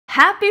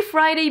Happy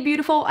Friday,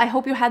 beautiful. I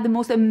hope you had the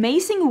most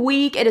amazing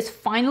week. It is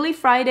finally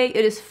Friday.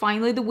 It is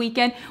finally the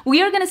weekend.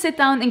 We are going to sit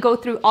down and go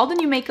through all the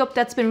new makeup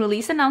that's been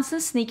released, announced,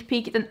 and sneak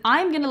peek. Then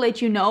I'm going to let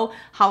you know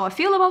how I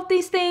feel about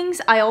these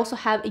things. I also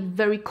have a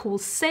very cool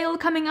sale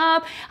coming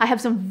up. I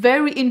have some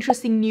very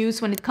interesting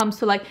news when it comes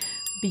to like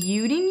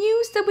beauty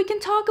news that we can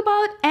talk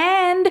about.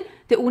 And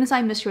the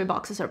Oden mystery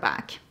boxes are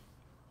back.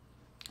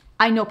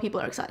 I know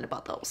people are excited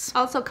about those.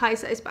 Also,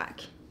 Kaisa is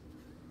back.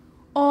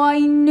 Oh, I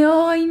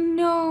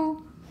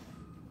know.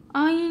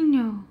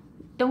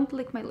 Don't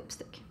lick my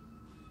lipstick.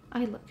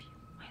 I love you.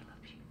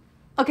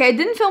 Okay, I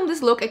didn't film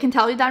this look, I can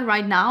tell you that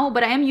right now,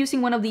 but I am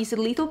using one of these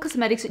Lethal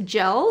Cosmetics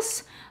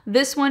gels.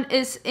 This one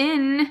is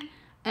in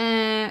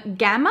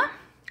Gamma.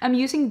 I'm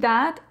using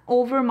that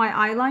over my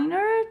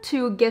eyeliner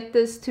to get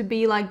this to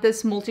be like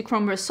this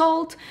multi-chrome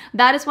result.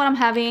 That is what I'm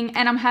having,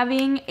 and I'm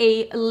having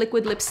a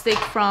liquid lipstick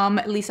from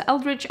Lisa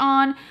Eldridge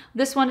on.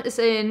 This one is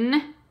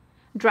in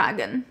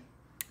Dragon.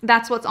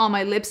 That's what's on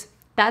my lips.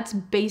 That's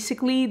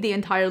basically the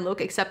entire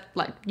look, except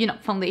like, you know,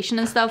 foundation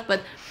and stuff.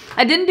 But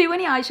I didn't do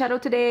any eyeshadow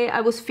today.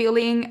 I was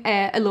feeling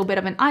a little bit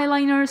of an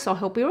eyeliner, so I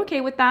hope you're okay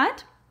with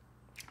that.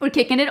 We're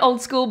kicking it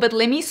old school, but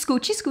let me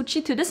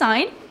scoochie to the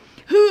side.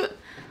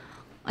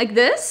 Like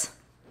this.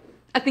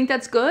 I think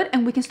that's good,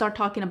 and we can start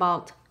talking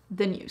about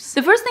the news.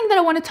 The first thing that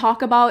I want to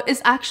talk about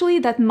is actually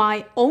that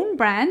my own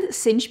brand,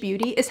 Cinch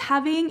Beauty, is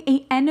having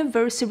an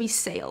anniversary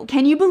sale.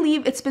 Can you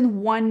believe it's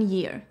been 1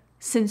 year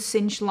since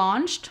Cinch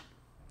launched?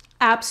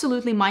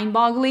 Absolutely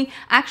mind-boggling.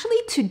 Actually,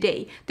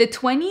 today, the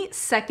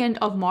 22nd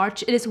of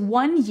March, it is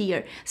 1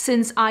 year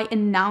since I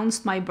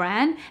announced my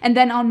brand. And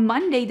then on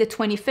Monday, the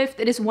 25th,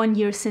 it is 1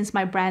 year since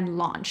my brand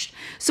launched.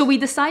 So we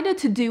decided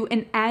to do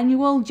an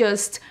annual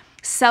just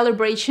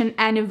celebration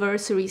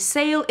anniversary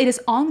sale. It is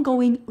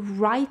ongoing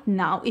right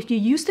now. If you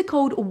use the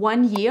code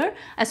 1 year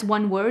as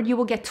one word, you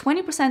will get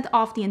 20%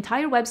 off the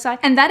entire website,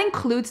 and that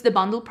includes the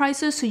bundle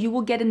prices, so you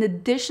will get an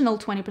additional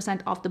 20%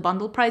 off the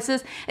bundle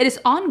prices. It is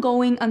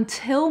ongoing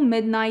until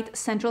midnight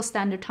Central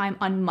Standard Time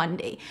on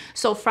Monday.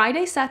 So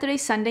Friday, Saturday,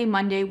 Sunday,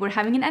 Monday, we're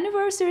having an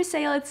anniversary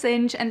sale at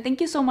Cinch, and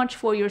thank you so much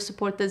for your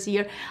support this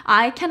year.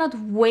 I cannot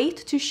wait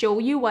to show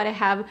you what I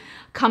have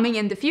coming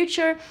in the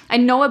future. I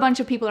know a bunch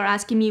of people are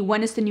asking me,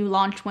 when is the new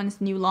launch? When is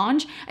the new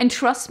launch? And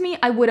trust me,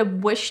 I would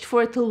have wished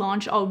for it to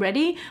launch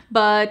already.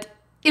 But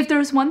if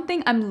there's one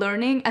thing I'm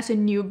learning as a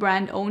new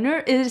brand owner,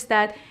 is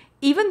that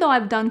even though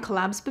I've done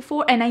collabs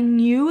before and I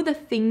knew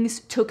that things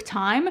took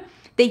time,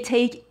 they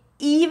take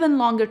even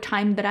longer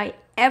time than I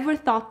ever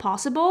thought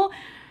possible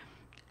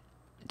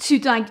to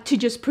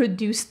just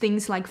produce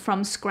things like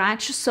from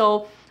scratch.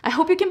 So I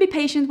hope you can be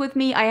patient with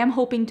me. I am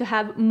hoping to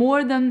have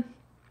more than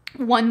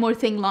one more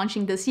thing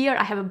launching this year.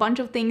 I have a bunch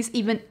of things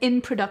even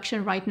in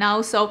production right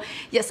now. So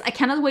yes, I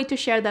cannot wait to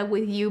share that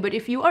with you. But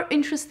if you are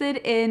interested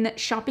in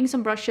shopping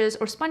some brushes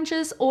or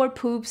sponges or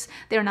poops,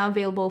 they're now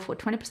available for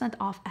 20%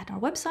 off at our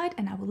website,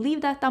 and I will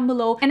leave that down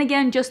below. And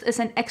again, just as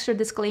an extra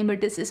disclaimer,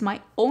 this is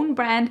my own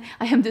brand.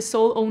 I am the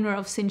sole owner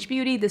of Cinch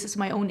Beauty. This is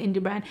my own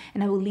indie brand,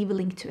 and I will leave a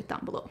link to it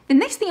down below. The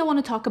next thing I want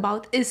to talk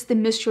about is the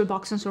mystery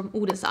boxes from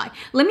Oden.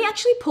 Let me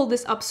actually pull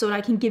this up so that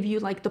I can give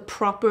you like the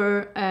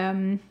proper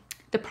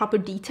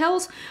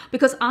details,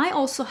 because I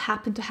also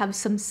happen to have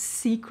some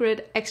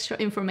secret extra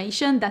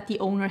information that the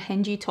owner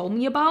Henji told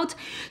me about.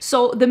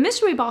 So the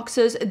mystery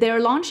boxes, they're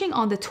launching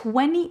on the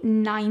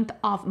 29th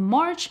of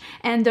March,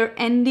 and they're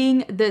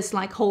ending this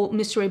like whole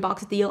mystery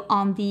box deal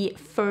on the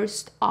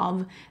 1st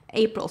of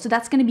April. So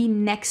that's going to be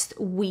next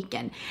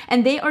weekend,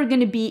 and they are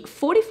going to be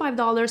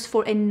 $45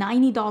 for a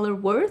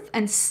 $90 worth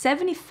and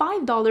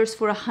 $75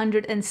 for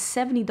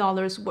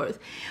 $170 worth.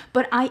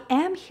 But I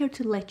am here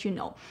to let you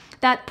know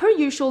that per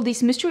usual,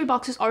 these mystery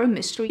boxes are a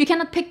mystery. You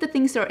cannot pick the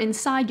things that are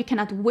inside. You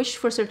cannot wish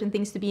for certain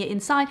things to be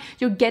inside.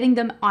 You're getting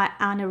them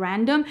on a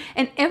random,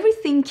 and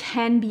everything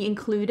can be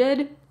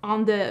included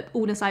on the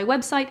Oden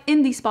website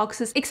in these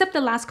boxes, except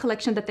the last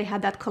collection that they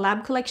had, that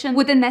collab collection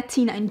with Annette,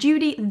 Tina, and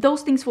Judy.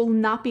 Those things will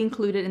not be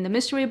included in the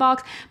mystery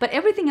box, but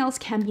everything else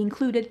can be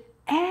included.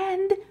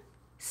 And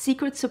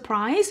secret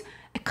surprise,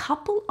 a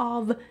couple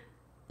of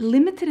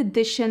limited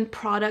edition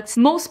products,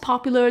 most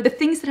popular, the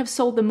things that have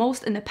sold the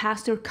most in the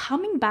past, are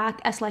coming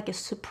back as like a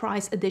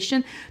surprise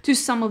addition to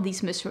some of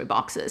these mystery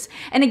boxes.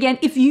 And again,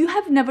 if you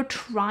have never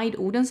tried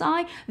Oden's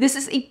Eye, this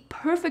is a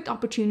perfect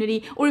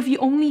opportunity. Or if you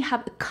only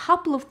have a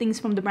couple of things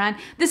from the brand,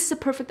 this is a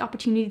perfect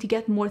opportunity to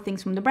get more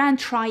things from the brand,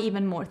 try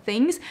even more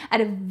things at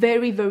a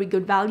very, very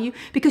good value,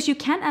 because you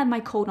can add my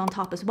code on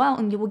top as well,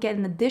 and you will get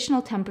an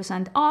additional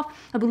 10% off.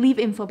 I will leave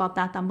info about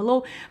that down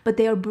below. But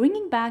they are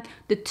bringing back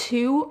the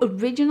 2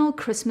 original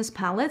Christmas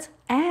palettes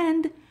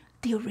and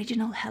the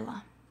original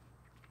Hella.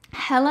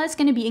 Hella is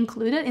going to be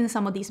included in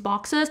some of these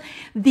boxes.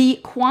 The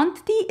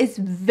quantity is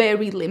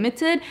very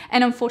limited,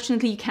 and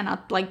unfortunately you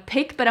cannot like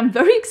pick, but I'm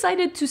very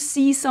excited to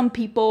see some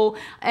people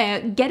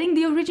getting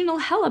the original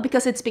Hella,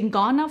 because it's been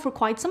gone now for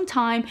quite some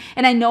time,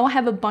 and I know I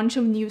have a bunch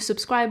of new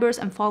subscribers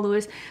and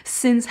followers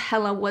since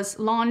Hella was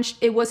launched.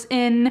 It was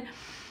in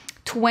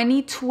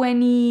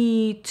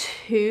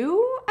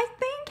 2022, I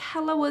think.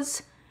 Hella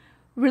was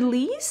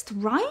released,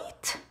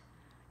 right?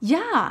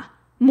 Yeah,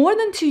 more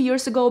than 2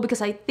 years ago,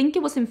 because I think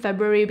it was in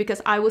February,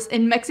 because I was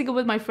in Mexico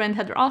with my friend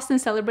Heather Austin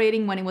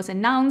celebrating when it was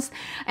announced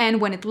and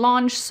when it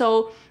launched.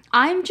 So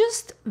I'm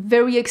just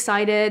very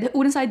excited.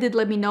 Odensai did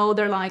let me know,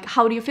 they're like,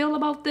 how do you feel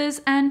about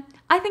this? And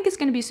I think it's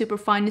gonna be super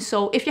fun.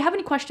 So if you have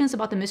any questions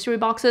about the mystery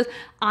boxes,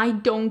 I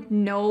don't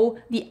know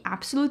the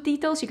absolute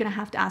details. You're gonna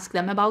have to ask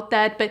them about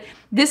that. But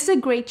this is a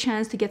great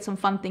chance to get some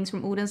fun things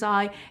from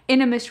Odensai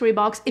in a mystery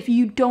box if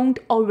you don't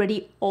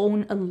already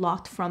own a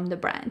lot from the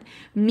brand.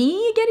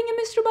 Me getting a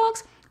mystery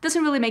box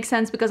doesn't really make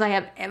sense because I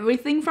have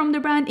everything from the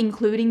brand,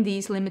 including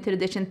these limited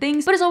edition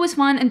things. But it's always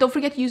fun, and don't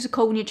forget to use a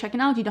code when you're checking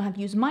out. You don't have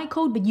to use my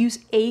code, but use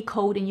a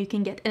code and you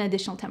can get an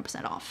additional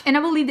 10% off. And I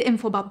will leave the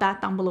info about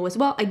that down below as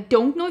well. I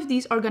don't know if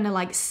these are gonna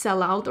like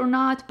sell out or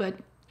not, but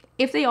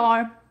if they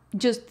are,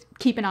 just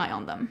keep an eye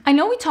on them. I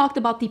know we talked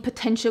about the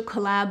potential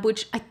collab,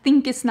 which I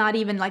think is not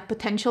even like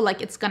potential,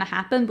 like it's gonna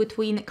happen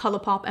between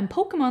Colourpop and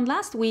Pokemon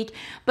last week,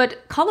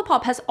 but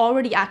Colourpop has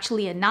already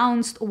actually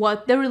announced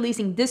what they're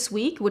releasing this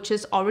week, which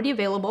is already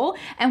available,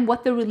 and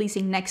what they're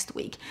releasing next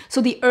week.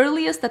 So the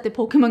earliest that the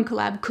Pokemon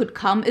collab could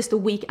come is the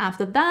week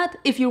after that,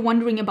 if you're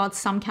wondering about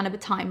some kind of a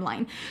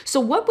timeline. So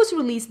what was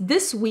released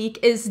this week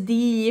is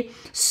the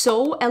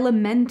So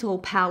Elemental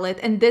palette,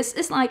 and this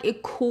is like a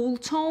cool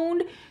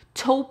toned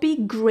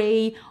taupey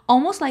gray,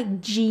 almost like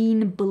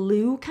jean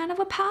blue kind of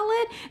a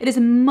palette. It is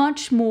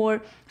much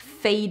more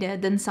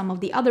faded than some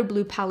of the other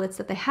blue palettes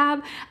that they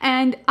have,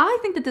 and I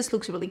think that this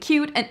looks really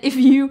cute. And if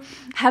you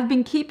have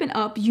been keeping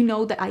up, you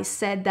know that I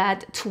said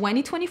that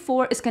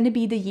 2024 is going to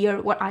be the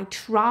year where I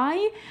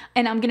try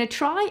and I'm going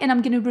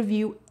to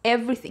review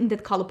everything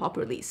that Colourpop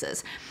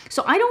releases.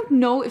 So I don't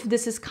know if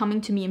this is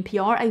coming to me in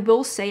PR. I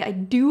will say I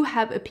do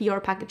have a PR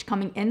package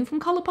coming in from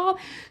Colourpop.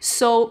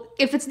 So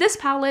if it's this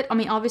palette, I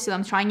mean, obviously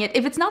I'm trying it.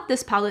 If it's not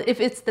this palette, if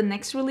it's the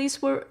next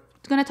release we're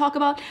gonna talk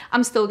about,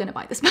 I'm still gonna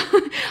buy this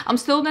palette. I'm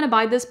still gonna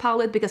buy this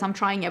palette because I'm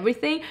trying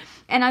everything.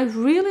 And I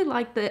really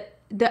like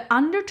the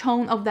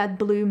undertone of that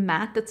blue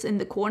matte that's in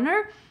the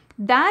corner.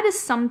 That is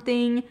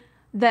something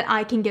that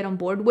I can get on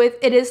board with.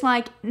 It is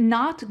like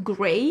not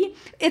gray.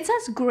 It's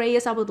as gray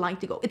as I would like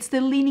to go. It's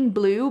still leaning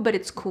blue, but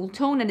it's cool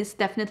tone and it's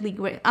definitely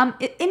gray. I'm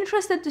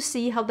interested to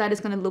see how that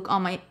is gonna look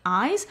on my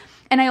eyes.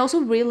 And I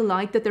also really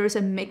like that there is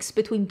a mix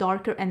between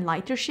darker and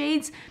lighter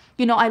shades.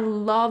 You know, I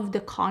love the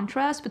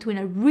contrast between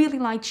a really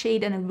light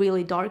shade and a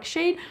really dark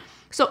shade.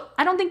 So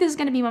I don't think this is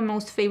gonna be my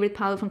most favorite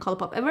palette from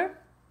Colourpop ever,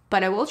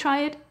 but I will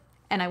try it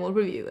and I will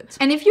review it.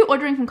 And if you're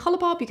ordering from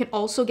Colourpop, you can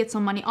also get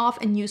some money off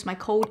and use my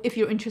code if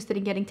you're interested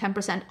in getting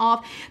 10%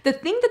 off. The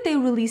thing that they're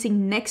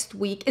releasing next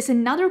week is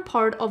another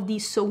part of the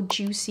So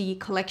Juicy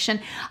collection.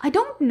 I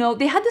don't know,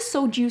 they had the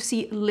So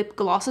Juicy lip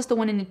glosses, the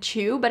one in the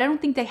tube, but I don't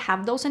think they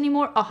have those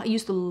anymore. Oh, I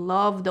used to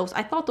love those.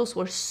 I thought those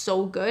were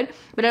so good,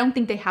 but I don't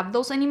think they have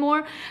those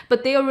anymore.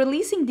 But they are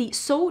releasing the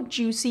So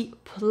Juicy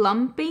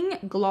Plumping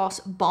Gloss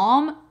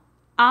Balm.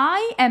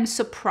 I am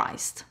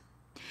surprised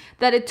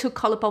that it took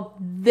Colourpop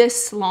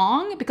this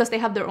long because they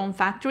have their own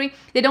factory.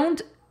 They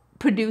don't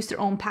produce their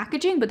own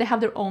packaging, but they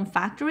have their own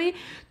factory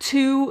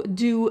to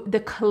do the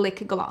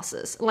click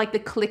glosses, like the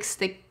click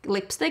stick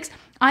lipsticks.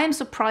 I am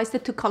surprised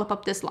it took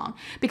Colourpop this long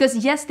because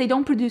yes, they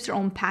don't produce their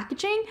own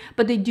packaging,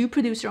 but they do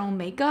produce their own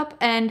makeup.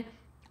 And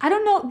I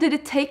don't know, did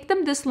it take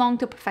them this long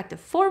to perfect the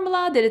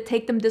formula? Did it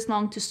take them this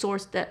long to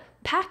source the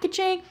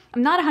packaging?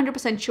 I'm not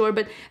 100% sure,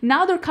 but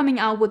now they're coming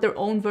out with their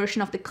own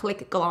version of the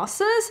click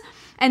glosses,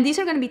 and these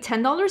are going to be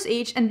 $10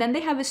 each. And then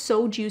they have a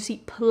So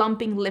Juicy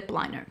plumping lip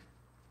liner.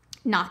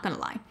 Not gonna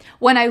lie,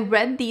 when I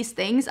read these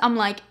things, I'm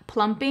like,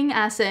 plumping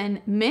as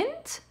in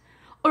mint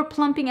or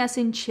plumping as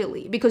in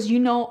chili? Because you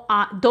know,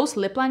 those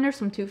lip liners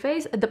from Too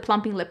Faced, the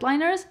plumping lip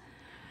liners,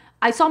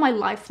 I saw my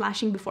life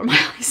flashing before my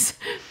eyes.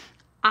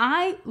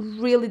 I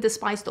really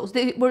despise those.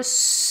 They were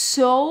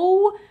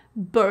so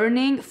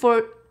burning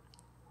for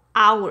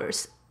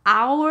hours.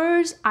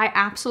 I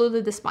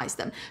absolutely despise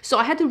them. So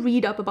I had to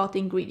read up about the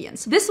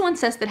ingredients. This one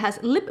says that it has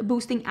lip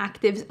boosting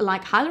actives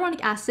like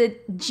hyaluronic acid,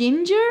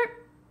 ginger,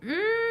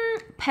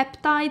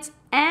 peptides,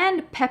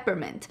 and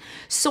peppermint.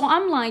 So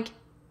I'm like,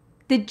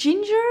 the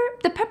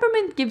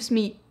peppermint gives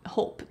me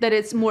hope that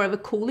it's more of a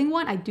cooling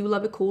one. I do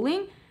love a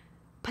cooling,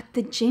 but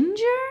the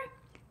ginger,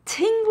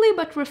 tingly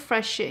but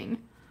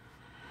refreshing.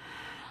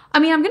 I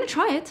mean, I'm gonna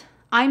try it.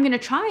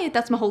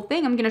 That's my whole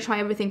thing. I'm gonna try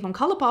everything from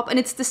Colourpop, and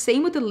it's the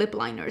same with the lip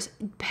liners.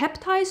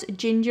 Peptides,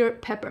 ginger,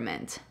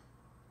 peppermint.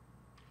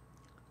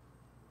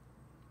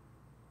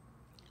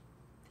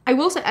 I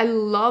will say I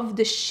love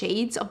the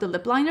shades of the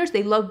lip liners.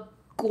 They look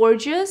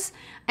gorgeous,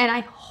 and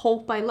I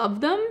hope I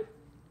love them.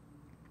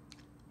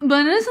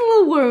 But it is a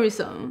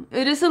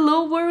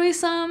little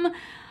worrisome.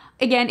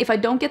 Again, if I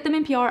don't get them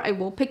in PR, I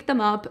will pick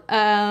them up.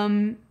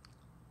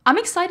 I'm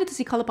excited to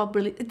see Colourpop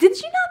release. Did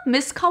you not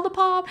miss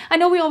Colourpop? I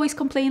know we always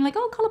complain like,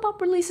 oh,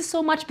 Colourpop releases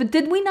so much, but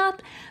did we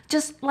not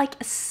just like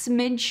a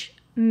smidge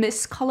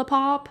miss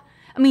Colourpop?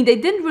 I mean, they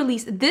didn't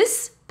release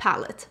this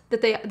palette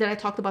that I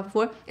talked about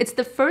before. It's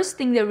the first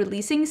thing they're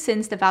releasing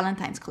since the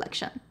Valentine's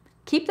collection.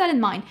 Keep that in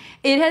mind.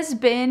 It has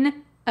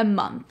been a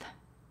month.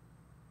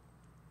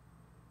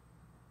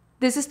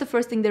 this is the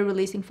first thing they're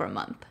releasing for a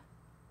month.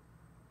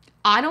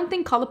 I don't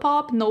think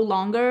Colourpop no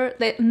longer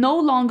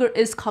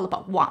is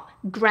Colourpop. Wow,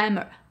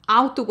 grammar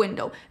out the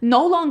window.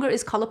 No longer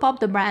is Colourpop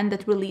the brand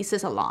that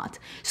releases a lot.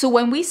 So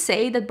when we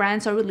say that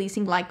brands are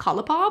releasing like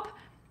Colourpop,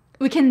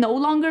 we can no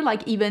longer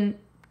like even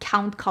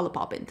count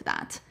Colourpop into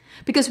that,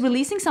 because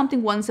releasing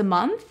something once a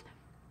month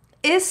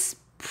is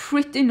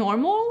pretty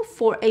normal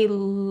for a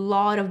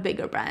lot of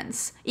bigger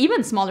brands,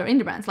 even smaller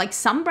indie brands. Like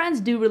some brands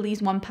do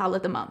release one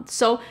palette a month.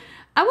 So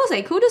I will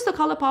say kudos to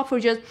Colourpop for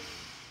just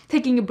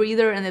taking a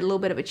breather and a little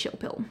bit of a chill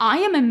pill. I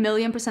am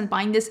 1,000,000%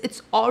 buying this.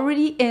 It's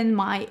already in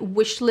my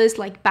wish list,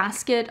 like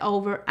basket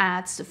over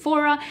at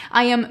Sephora.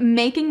 I am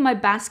making my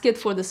basket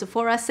for the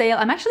Sephora sale.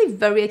 I'm actually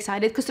very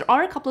excited because there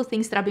are a couple of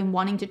things that I've been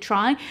wanting to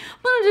try,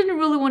 but I didn't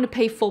really want to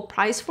pay full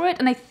price for it.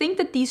 And I think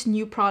that these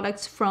new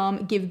products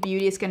from Give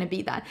Beauty is going to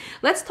be that.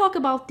 Let's talk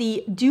about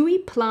the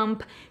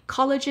Dewyplump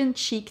Collagen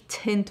Cheek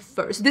Tint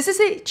first. This is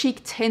a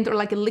cheek tint, or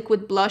like a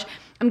liquid blush.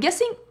 I'm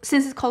guessing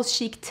since it's called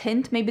Cheek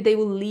Tint, maybe they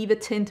will leave a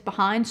tint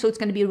behind, so it's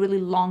going to be a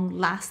really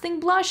long-lasting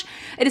blush.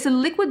 It is a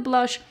liquid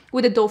blush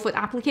with a doe foot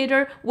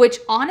applicator, which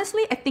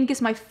honestly I think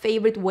is my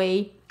favorite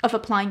way of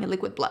applying a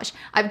liquid blush.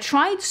 I've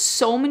tried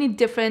so many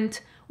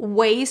different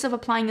ways of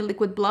applying a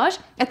liquid blush.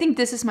 I think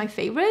this is my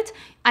favorite.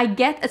 I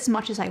get as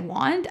much as I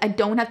want. I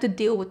don't have to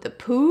deal with the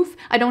poof.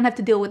 I don't have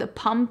to deal with the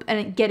pump and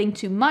it getting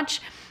too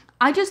much.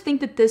 I just think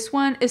that this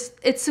one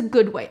it's a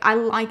good way. I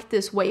like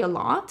this way a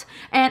lot.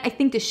 And I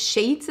think the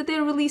shades that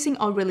they're releasing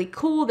are really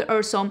cool. There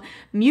are some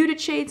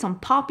muted shades, some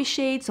poppy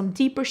shades, some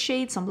deeper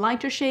shades, some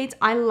lighter shades.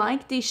 I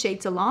like these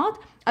shades a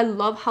lot. I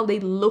love how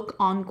they look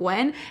on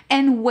Gwen.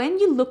 And when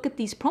you look at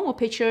these promo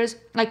pictures,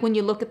 like when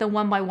you look at them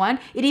one by one,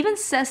 it even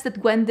says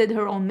that Gwen did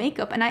her own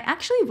makeup. And I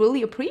actually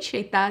really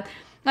appreciate that.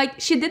 Like,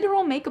 she did her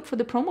own makeup for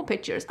the promo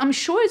pictures. I'm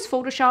sure it's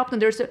photoshopped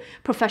and there's a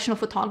professional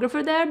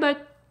photographer there,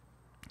 but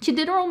she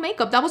did her own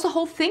makeup. That was the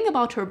whole thing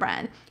about her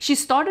brand. She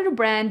started a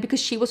brand because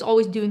she was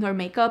always doing her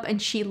makeup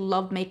and she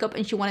loved makeup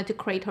and she wanted to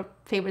create her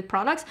favorite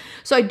products.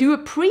 So I do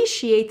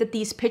appreciate that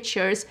these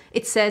pictures,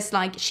 it says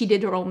like she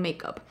did her own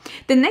makeup.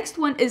 The next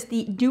one is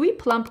the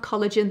Dewyplump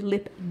Collagen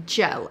Lip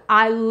Gel.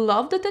 I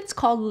love that it's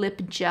called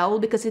Lip Gel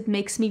because it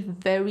makes me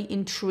very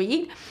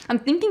intrigued. I'm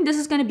thinking this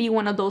is going to be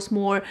one of those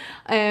more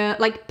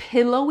like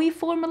pillowy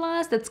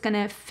formulas that's going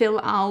to fill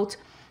out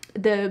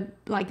the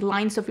like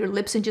lines of your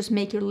lips and just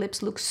make your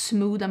lips look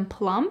smooth and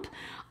plump.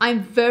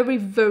 I'm very,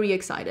 very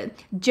excited.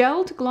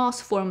 Gelled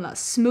gloss formula,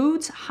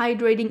 smooths,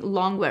 hydrating,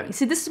 long wearing.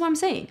 See, this is what I'm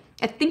saying.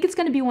 I think it's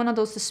going to be one of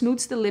those that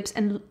smooths the lips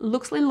and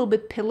looks like a little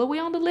bit pillowy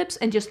on the lips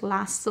and just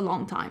lasts a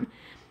long time.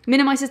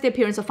 Minimizes the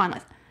appearance of fine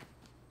lines.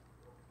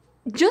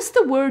 Just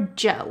the word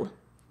gel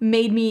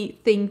made me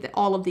think that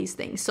all of these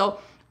things. So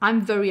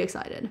I'm very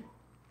excited.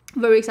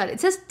 Very excited.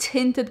 It says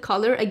tinted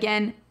color.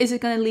 Again, is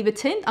it going to leave a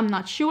tint? I'm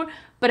not sure,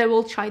 but I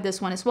will try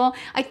this one as well.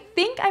 I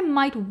think I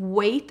might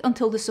wait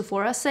until the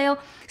Sephora sale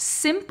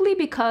simply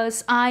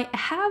because I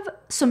have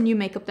some new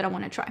makeup that I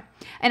want to try.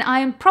 And I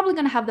am probably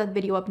going to have that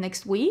video up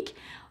next week.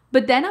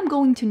 But then I'm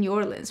going to New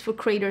Orleans for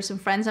Creators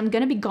and Friends. I'm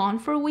going to be gone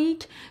for a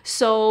week.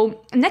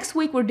 So next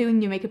week we're doing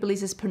new makeup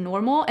releases per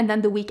normal. And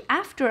then the week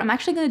after, I'm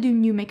actually going to do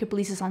new makeup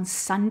releases on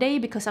Sunday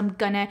because I'm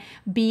going to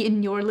be in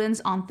New Orleans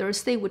on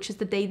Thursday, which is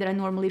the day that I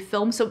normally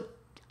film. So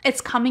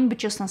it's coming, but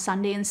just on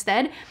Sunday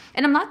instead.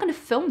 And I'm not going to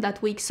film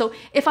that week. So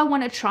if I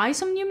want to try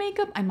some new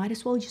makeup, I might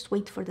as well just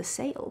wait for the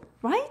sale,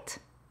 right?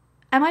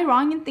 Am I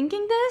wrong in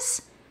thinking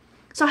this?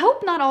 So I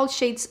hope not all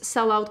shades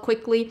sell out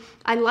quickly.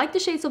 I like the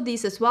shades of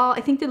these as well.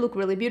 I think they look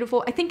really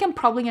beautiful. I think I'm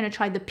probably going to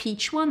try the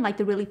peach one, like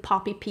the really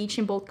poppy peach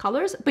in both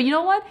colors. But you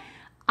know what?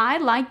 I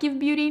like Give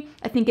Beauty.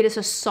 I think it is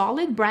a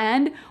solid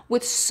brand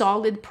with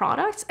solid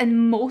products.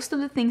 And most of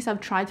the things I've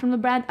tried from the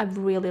brand, I've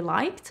really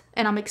liked.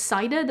 And I'm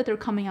excited that they're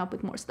coming out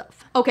with more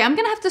stuff. Okay, I'm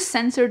going to have to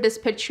censor this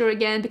picture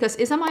again because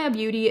Isamaya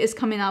Beauty is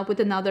coming out with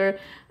another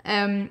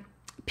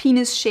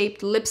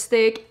penis-shaped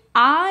lipstick.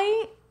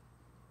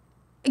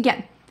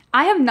 Again,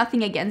 I have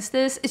nothing against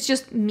this. It's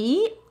just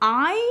me.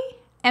 I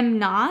am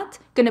not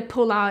going to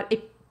pull out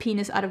a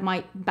penis out of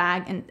my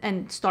bag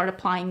and start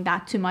applying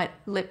that to my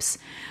lips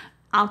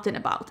out and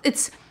about.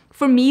 It's,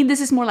 for me,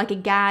 this is more like a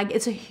gag.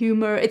 It's a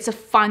humor. It's a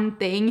fun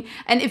thing.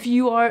 And if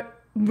you are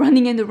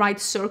running in the right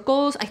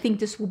circles, I think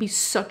this will be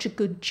such a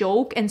good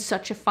joke and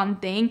such a fun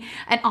thing.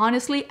 And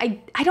honestly,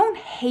 I don't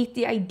hate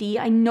the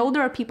idea. I know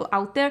there are people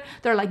out there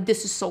that are like,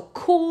 this is so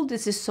cool.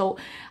 This is so,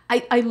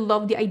 I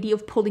love the idea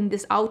of pulling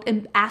this out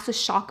and as a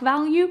shock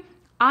value.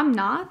 I'm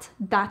not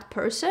that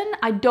person.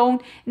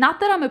 Not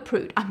that I'm a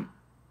prude. I'm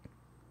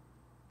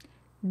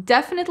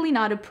definitely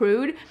not a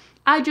prude.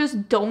 I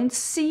just don't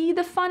see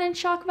the fun and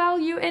shock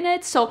value in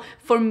it. So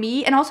for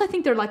me, and also I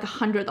think they're like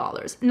 $100,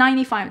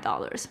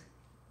 $95.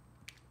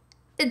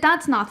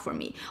 That's not for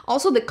me.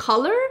 Also the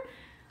color,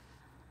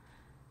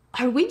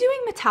 are we doing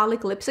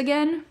metallic lips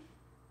again?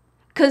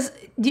 Because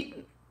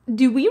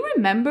do we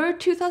remember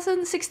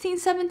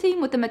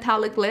 2016-17 with the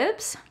metallic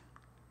lips?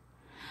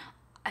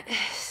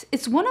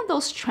 It's one of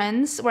those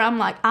trends where I'm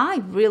like,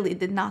 I really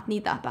did not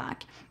need that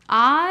back.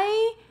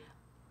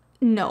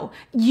 No.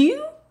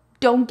 You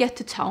don't get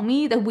to tell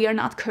me that we are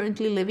not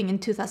currently living in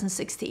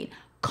 2016.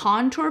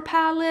 Contour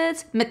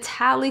palettes,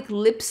 metallic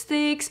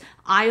lipsticks,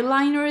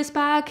 eyeliner is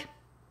back.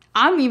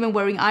 I'm even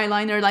wearing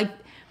eyeliner. Like,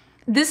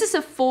 this is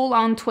a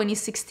full-on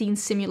 2016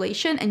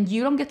 simulation, and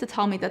you don't get to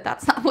tell me that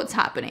that's not what's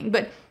happening.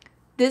 But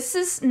this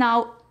is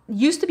now,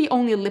 used to be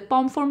only a lip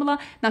balm formula.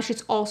 Now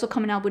she's also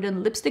coming out with a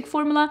lipstick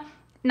formula.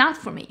 Not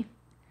for me.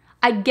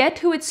 I get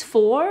who it's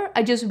for,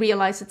 I just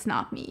realize it's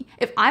not me.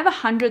 If I have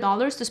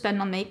 $100 to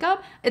spend on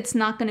makeup, it's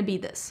not gonna be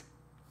this.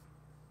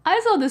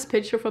 I saw this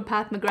picture from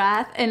Pat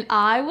McGrath and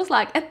I was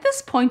like, at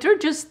this point, they're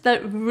just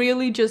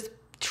really just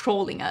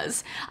trolling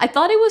us. I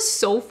thought it was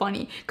so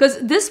funny because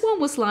this one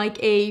was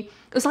like a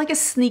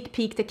sneak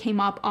peek that came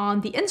up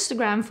on the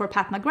Instagram for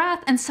Pat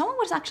McGrath, and someone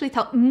was actually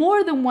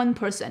more than one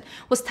person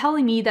was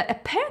telling me that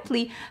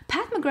apparently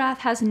Pat McGrath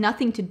has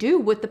nothing to do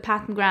with the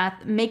Pat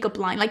McGrath makeup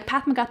line. Like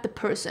Pat McGrath, the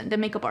person, the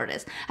makeup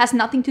artist, has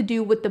nothing to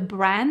do with the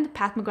brand,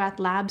 Pat McGrath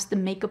Labs, the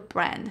makeup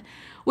brand,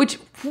 which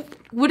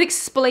would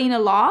explain a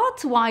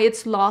lot why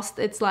it's lost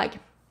its like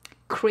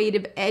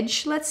creative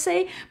edge, let's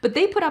say. But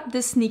they put up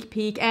this sneak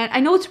peek, and I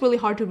know it's really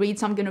hard to read,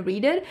 so I'm gonna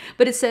read it,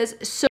 but it says,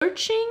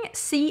 searching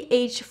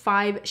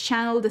CH5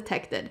 channel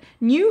detected,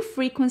 new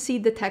frequency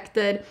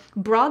detected,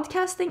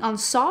 broadcasting on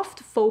soft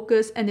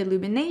focus and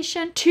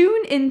illumination,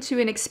 tune into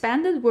an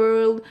expanded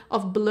world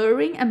of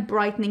blurring and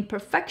brightening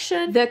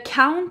perfection, the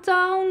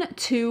countdown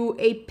to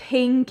a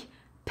pink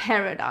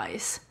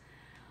paradise.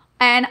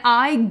 And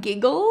I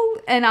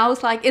giggled and I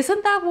was like,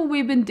 isn't that what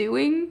we've been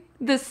doing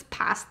this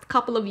past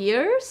couple of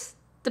years?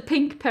 The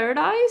pink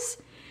paradise?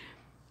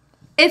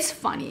 It's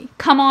funny.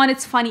 Come on,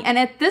 it's funny. And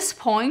at this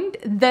point,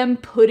 them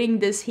putting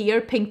this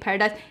here, pink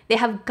paradise, they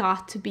have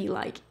got to be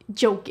like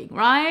joking,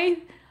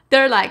 right?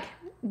 They're like,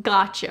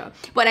 gotcha.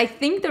 But I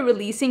think they're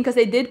releasing, because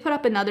they did put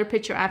up another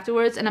picture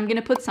afterwards, and I'm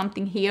gonna put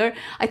something here.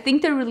 I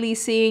think they're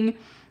releasing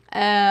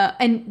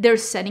and their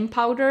setting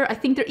powder. I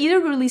think they're either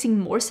releasing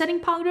more setting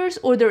powders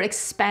or they're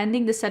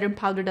expanding the setting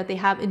powder that they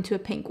have into a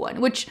pink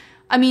one, which,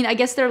 I mean, I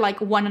guess they're like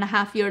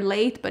 1.5 years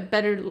late, but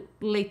better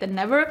late than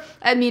never.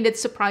 I mean,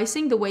 it's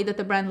surprising the way that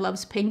the brand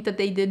loves pink that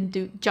they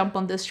didn't jump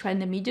on this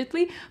trend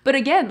immediately. But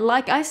again,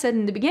 like I said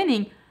in the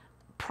beginning,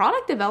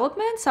 product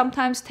development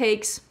sometimes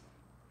takes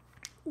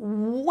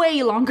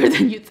way longer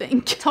than you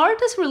think. Tarte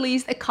has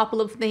released a couple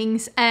of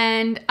things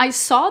and I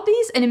saw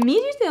these and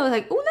immediately I was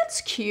like, oh,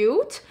 that's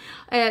cute.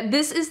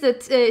 This is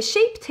the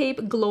Shape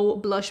Tape Glow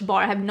Blush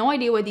Bar. I have no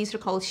idea why these are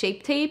called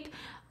Shape Tape.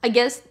 I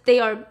guess they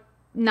are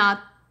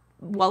not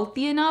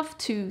wealthy enough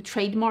to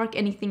trademark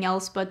anything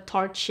else but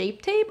Tarte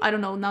Shape Tape. I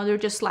don't know, now they're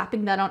just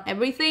slapping that on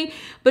everything.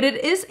 But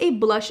it is a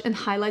blush and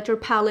highlighter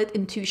palette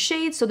in 2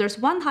 shades. So there's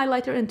 1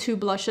 highlighter and 2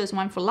 blushes,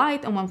 1 for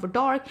light and 1 for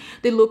dark.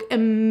 They look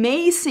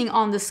amazing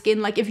on the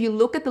skin. Like if you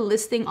look at the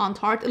listing on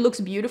Tarte, it looks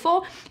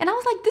beautiful. And I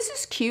was like, this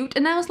is cute.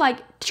 And I was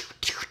like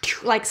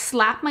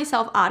slap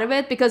myself out of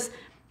it because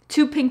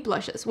 2 pink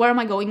blushes. Where am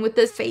I going with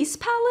this? Face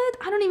palette?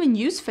 I don't even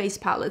use face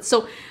palettes.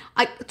 So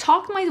I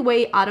talked my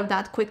way out of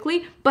that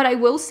quickly, but I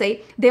will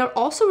say they are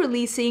also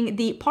releasing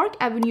the Park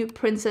Avenue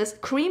Princess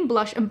Cream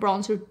Blush and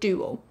Bronzer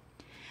Duo.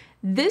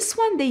 This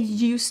one they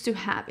used to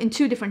have in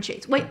 2 different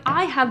shades. Wait,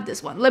 I have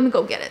this one. Let me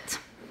go get it.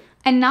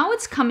 And now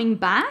it's coming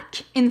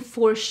back in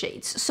 4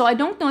 shades. So I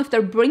don't know if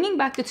they're bringing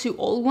back the 2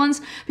 old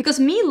ones, because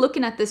me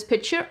looking at this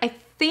picture, I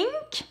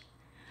think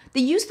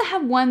they used to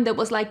have one that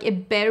was like a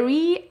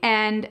berry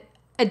and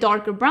a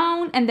darker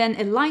brown, and then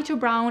a lighter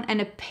brown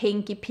and a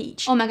pinky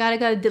peach. Oh my god, I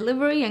got a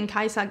delivery and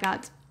Kaisa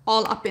got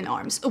all up in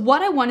arms.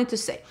 What I wanted to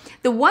say,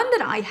 the one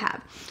that I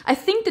have, I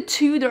think the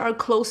 2 that are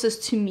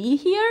closest to me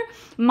here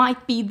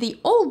might be the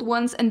old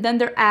ones, and then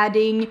they're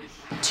adding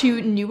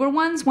 2 newer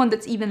ones, one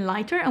that's even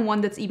lighter and one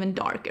that's even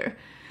darker.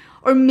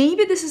 Or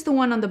maybe this is the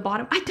one on the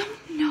bottom. I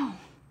don't know.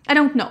 I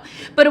don't know.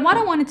 But what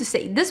I wanted to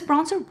say, this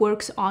bronzer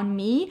works on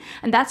me,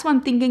 and that's why I'm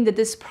thinking that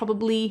this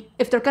probably,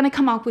 if they're gonna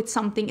come out with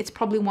something, it's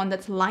probably one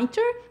that's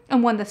lighter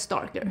and one that's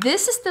darker.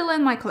 This is still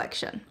in my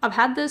collection. I've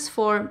had this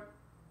for,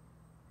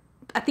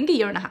 I think, 1.5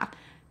 years.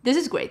 This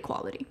is great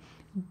quality.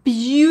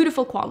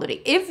 Beautiful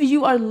quality. If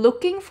you are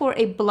looking for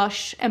a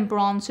blush and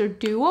bronzer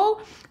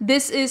duo,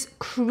 this is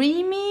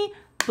creamy,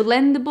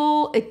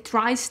 blendable, it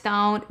dries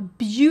down,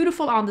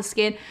 beautiful on the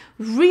skin.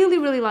 Really,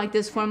 really like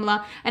this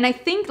formula. And I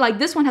think like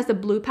this one has the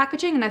blue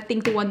packaging, and I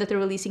think the one that they're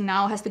releasing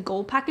now has the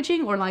gold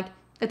packaging, or like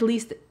at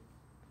least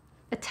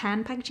a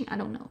tan packaging. I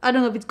don't know. I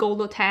don't know if it's gold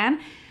or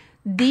tan.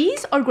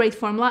 These are great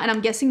formula, and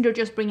I'm guessing they're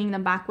just bringing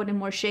them back with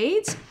more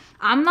shades.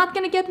 I'm not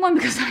gonna get one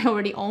because I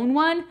already own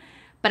one,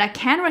 but I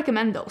can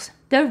recommend those.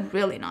 They're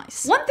really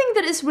nice. One thing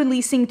that is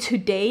releasing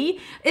today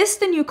is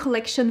the new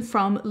collection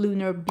from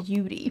Lunar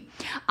Beauty.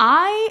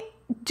 I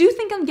do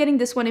think I'm getting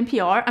this one in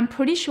PR. I'm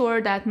pretty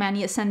sure that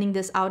Manny is sending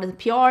this out as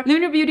PR.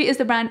 Lunar Beauty is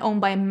the brand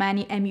owned by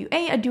Manny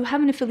MUA. I do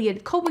have an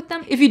affiliated code with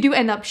them if you do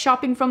end up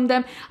shopping from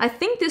them. I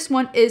think this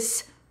one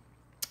is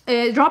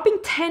dropping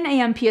 10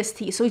 a.m.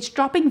 PST, so it's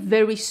dropping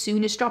very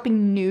soon. It's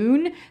dropping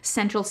noon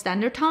Central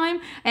Standard Time.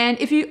 And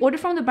if you order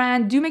from the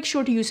brand, do make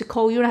sure to use a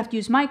code. You don't have to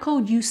use my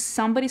code, use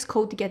somebody's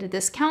code to get a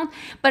discount.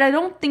 But I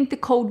don't think the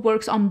code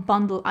works on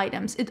bundle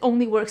items. It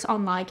only works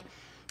on like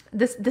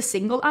the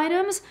single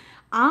items.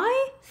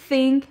 I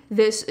think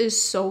this is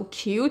so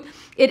cute.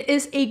 It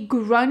is a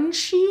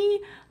grungy,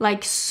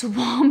 like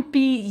swampy,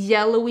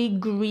 yellowy,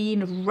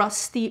 green,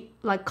 rusty,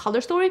 like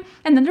color story.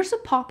 And then there's a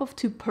pop of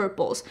 2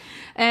 purples.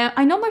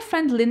 I know my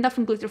friend Linda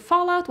from Glitter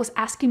Fallout was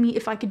asking me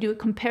if I could do a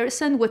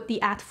comparison with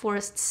the At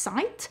Forest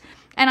site.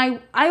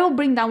 And I will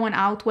bring that one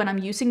out when I'm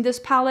using this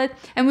palette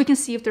and we can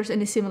see if there's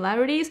any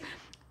similarities.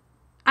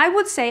 I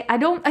would say,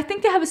 I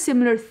think they have a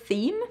similar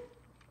theme.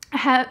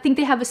 I think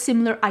they have a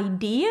similar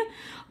idea,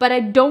 but I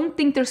don't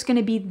think there's going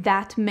to be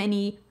that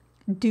many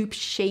dupe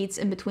shades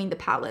in between the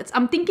palettes.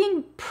 I'm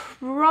thinking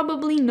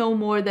probably no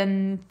more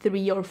than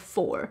 3 or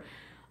 4.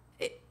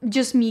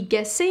 Just me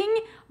guessing,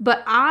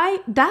 but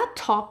that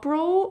top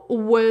row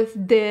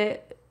with the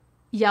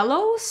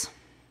yellows,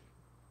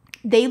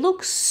 they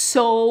look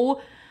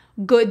so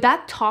good.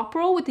 That top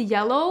row with the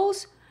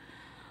yellows,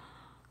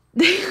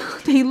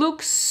 they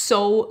look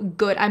so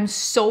good. I'm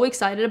so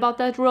excited about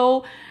that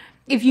row.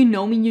 If you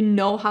know me, you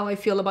know how I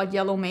feel about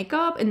yellow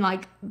makeup and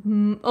like,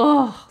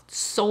 oh,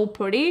 so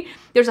pretty.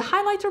 There's a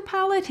highlighter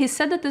palette. He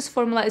said that this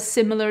formula is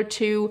similar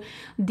to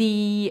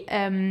the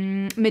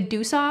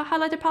Medusa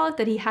highlighter palette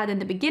that he had in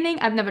the beginning.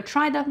 I've never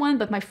tried that one,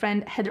 but my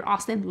friend Heather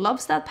Austin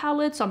loves that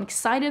palette. So I'm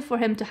excited for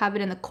him to have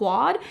it in a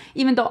quad,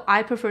 even though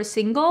I prefer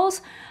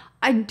singles.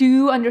 I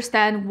do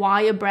understand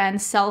why a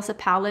brand sells a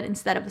palette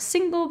instead of a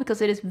single,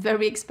 because it is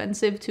very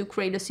expensive to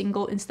create a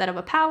single instead of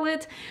a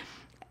palette,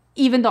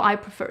 even though I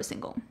prefer a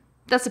single.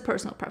 That's a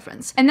personal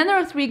preference. And then there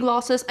are 3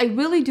 glosses. I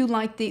really do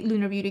like the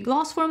Lunar Beauty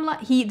gloss formula.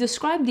 He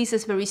described these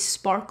as very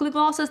sparkly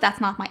glosses. That's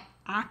not my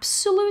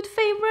absolute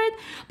favorite,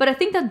 but I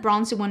think that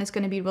bronzy one is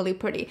going to be really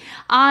pretty.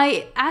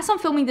 As I'm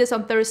filming this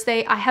on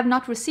Thursday, I have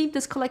not received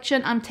this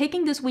collection. I'm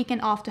taking this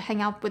weekend off to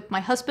hang out with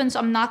my husband, so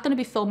I'm not going to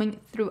be filming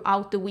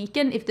throughout the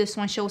weekend if this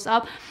one shows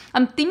up.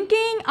 I'm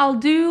thinking I'll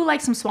do like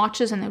some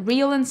swatches and a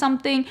reel and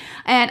something,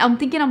 and I'm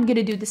thinking I'm going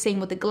to do the same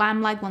with the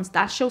Glam Light once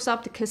that shows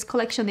up, the Kiss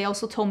collection. They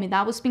also told me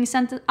that was being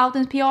sent out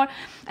in PR.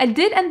 I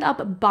did end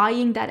up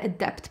buying that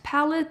Adept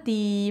palette,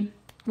 the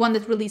one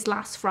that released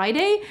last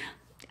Friday.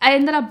 I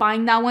ended up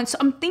buying that one. So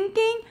I'm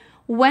thinking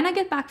when I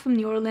get back from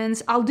New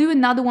Orleans, I'll do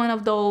another one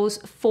of those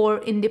 4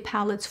 indie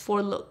palettes,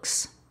 4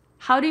 looks.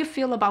 How do you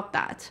feel about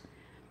that?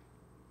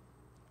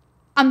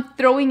 I'm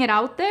throwing it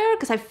out there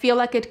because I feel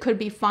like it could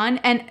be fun.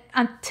 And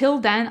until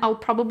then, I'll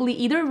probably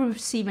either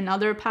receive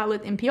another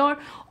palette in PR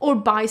or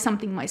buy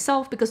something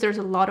myself because there's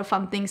a lot of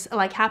fun things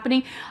like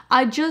happening.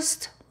 I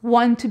just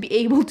want to be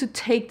able to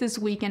take this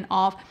weekend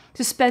off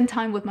to spend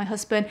time with my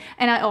husband,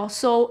 and I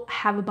also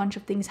have a bunch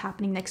of things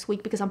happening next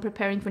week because I'm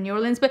preparing for New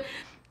Orleans. But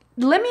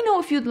let me know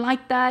if you'd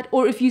like that,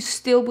 or if you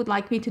still would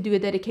like me to do a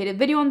dedicated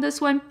video on this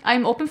one.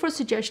 I'm open for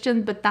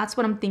suggestions, but that's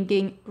what I'm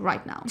thinking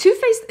right now. Too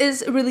Faced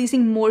is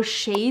releasing more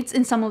shades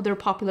in some of their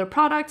popular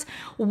products.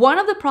 One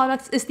of the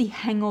products is the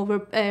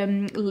Hangover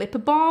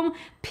lip balm,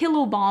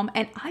 pillow balm,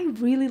 and I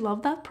really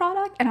love that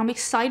product, and I'm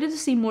excited to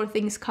see more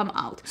things come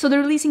out. So they're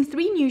releasing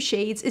 3 new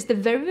shades. It's the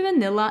Very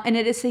Vanilla, and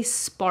it is a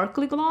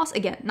sparkly gloss.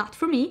 Again, not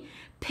for me.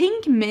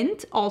 Pink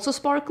Mint, also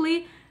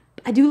sparkly.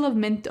 I do love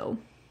mint though.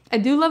 I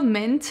do love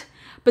mint.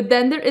 But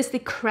then there is the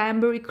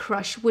Cranberry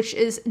Crush, which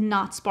is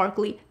not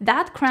sparkly.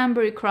 That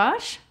Cranberry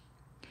Crush,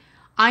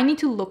 I need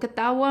to look at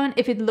that one.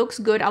 If it looks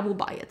good, I will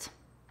buy it.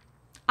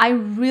 I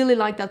really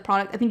like that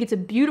product. I think it's a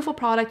beautiful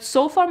product.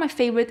 So far, my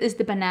favorite is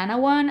the banana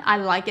one. I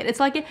like it. It's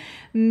like a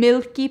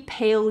milky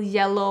pale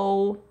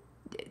yellow.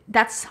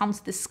 That sounds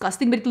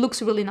disgusting, but it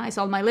looks really nice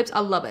on my lips. I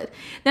love it.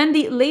 Then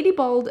the Lady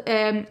Bald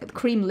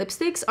cream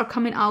lipsticks are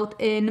coming out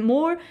in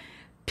more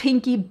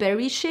pinky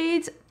berry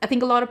shades. I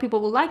think a lot of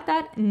people will like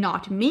that,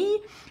 not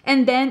me.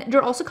 And then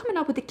they're also coming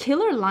out with the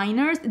killer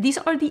liners. These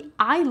are the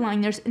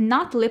eyeliners,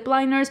 not lip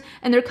liners,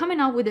 and they're coming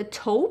out with a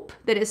taupe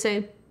that is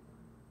a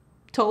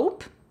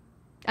taupe.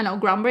 I know,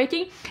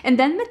 groundbreaking. And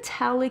then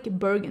metallic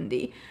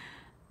burgundy.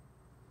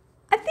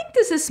 I think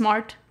this is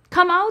smart.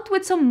 Come out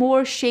with some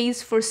more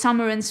shades for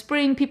summer and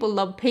spring. People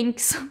love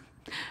pinks.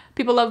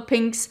 People love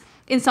pinks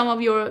in some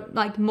of your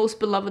like most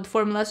beloved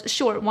formulas.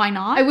 Sure, why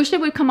not? I wish they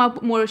would come out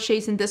with more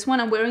shades in this one.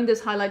 I'm wearing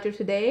this highlighter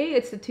today.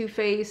 It's the Too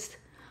Faced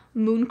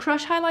Moon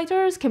Crush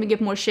highlighters. Can we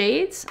get more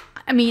shades?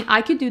 I mean,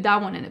 I could do that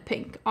one in a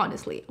pink,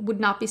 honestly. Would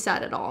not be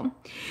sad at all.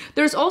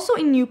 There's also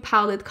a new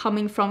palette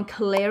coming from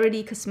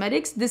Klarity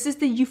Cosmetics. This is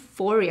the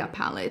Euphoria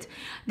palette.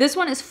 This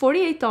one is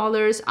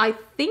 $48. I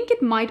think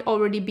it might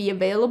already be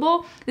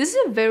available. This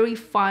is a very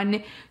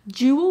fun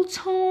jewel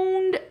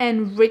toned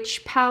and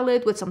rich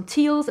palette with some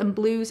teals and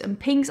blues and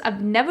pinks.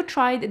 I've never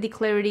tried the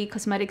Klarity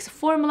Cosmetics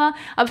formula.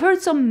 I've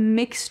heard some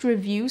mixed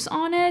reviews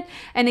on it.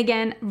 And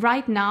again,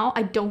 right now,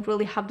 I don't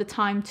really have the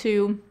time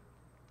to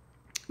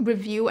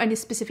review any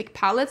specific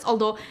palettes,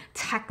 although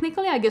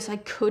technically I guess I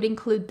could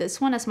include this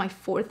one as my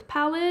 4th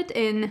palette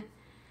in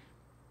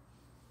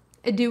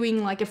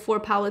doing like a 4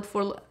 palette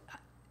for...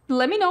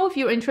 Let me know if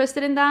you're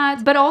interested in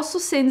that. But also,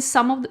 since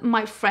some of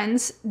my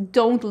friends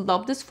don't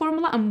love this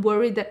formula, I'm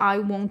worried that I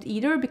won't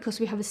either,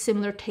 because we have a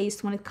similar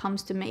taste when it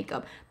comes to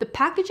makeup. The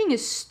packaging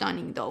is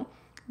stunning though.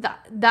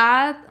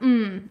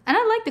 And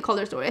I like the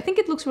color story. I think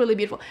it looks really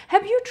beautiful.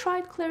 Have you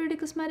tried Klarity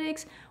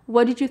Cosmetics?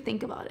 What did you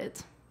think about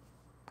it?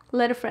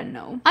 Let a friend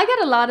know. I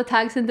get a lot of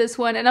tags in this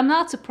one, and I'm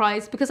not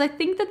surprised, because I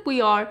think that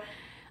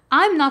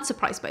I'm not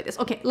surprised by this.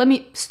 Okay, let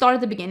me start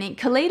at the beginning.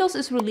 Kaleidos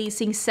is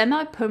releasing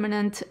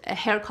semi-permanent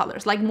hair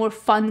colors, like more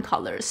fun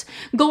colors,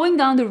 going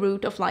down the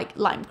route of like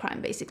Lime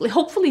Crime, basically.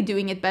 Hopefully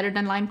doing it better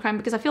than Lime Crime,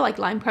 because I feel like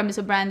Lime Crime is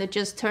a brand that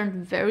just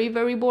turned very,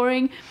 very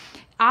boring.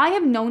 I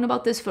have known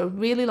about this for a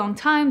really long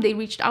time. They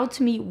reached out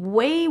to me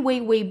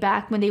way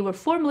back when they were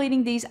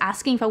formulating these,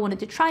 asking if I wanted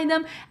to try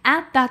them.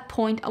 At that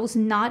point, I was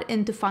not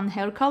into fun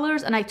hair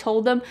colors, and I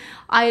told them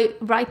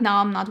right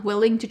now I'm not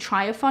willing to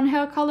try a fun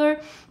hair color,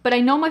 but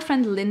I know my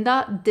friend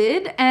Linda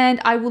did,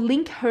 and I will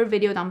link her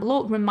video down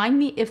below. Remind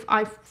me if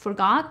I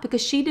forgot,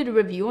 because she did a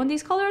review on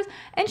these colors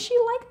and she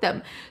liked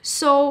them.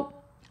 So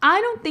I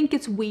don't think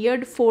it's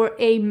weird for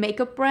a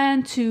makeup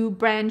brand to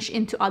branch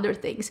into other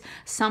things.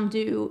 Some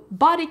do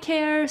body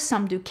care,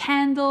 some do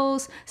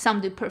candles, some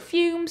do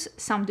perfumes,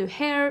 some do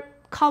hair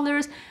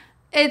colors.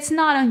 It's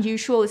not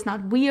unusual, it's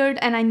not weird,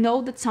 and I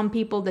know that some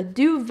people that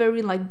do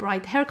very like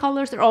bright hair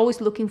colors, they're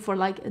always looking for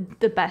like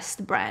the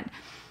best brand.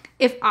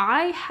 If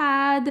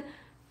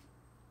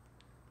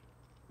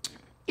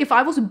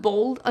I was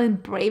bold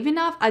and brave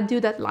enough, I'd do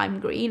that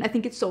lime green. I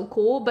think it's so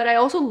cool, but I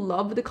also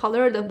love the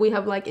color that we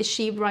have like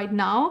achieved right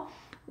now.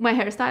 My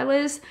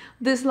hairstylist,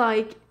 this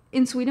like,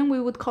 in Sweden we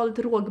would call it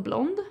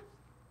rågblond.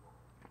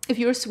 If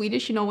you're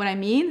Swedish, you know what I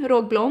mean,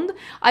 rågblond.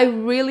 I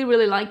really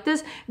like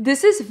this.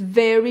 This is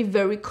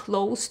very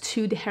close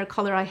to the hair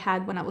color I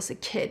had when I was a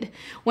kid,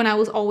 when I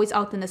was always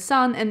out in the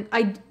sun, and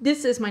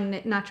this is my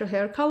natural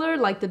hair color,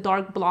 like the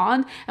dark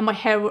blonde, and my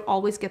hair would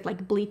always get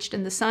like bleached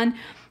in the sun.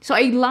 So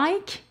I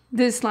like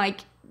this,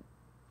 like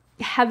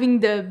having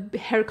the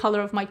hair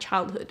color of my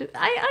childhood.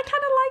 I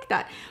kind of like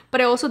that.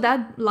 But I also,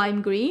 that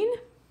lime green,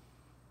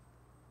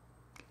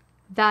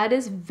 that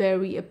is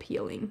very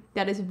appealing.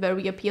 That is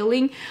very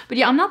appealing. But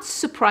yeah, I'm not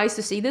surprised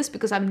to see this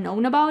because I've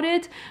known about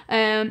it.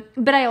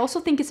 But I also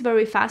think it's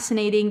very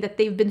fascinating that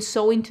they've been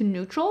so into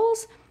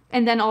neutrals,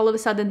 and then all of a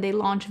sudden they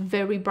launch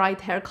very bright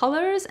hair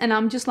colors, and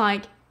I'm just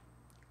like,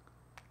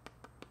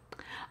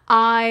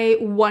 I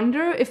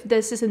wonder if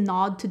this is a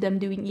nod to them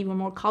doing even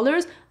more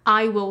colors.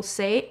 I will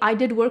say, I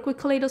did work with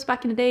Kaleidos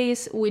back in the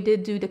days. We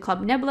did do the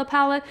Club Nebula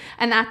palette,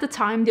 and at the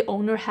time the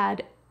owner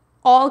had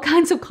all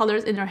kinds of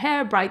colors in her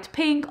hair, bright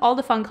pink, all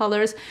the fun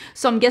colors.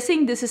 So I'm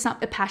guessing this is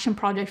a passion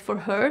project for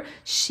her.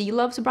 She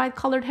loves bright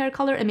colored hair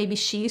color, and maybe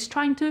she's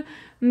trying to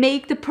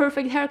make the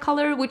perfect hair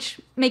color, which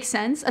makes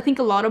sense. I think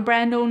a lot of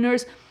brand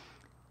owners,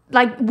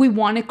 like, we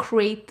want to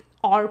create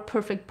our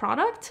perfect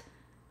product,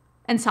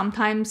 and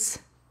sometimes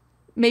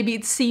maybe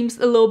it seems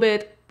a little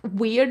bit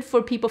weird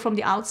for people from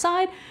the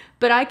outside,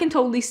 but I can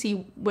totally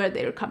see where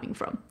they're coming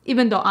from,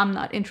 even though I'm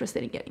not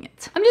interested in getting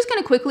it. I'm just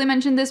gonna quickly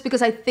mention this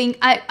because I think,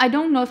 I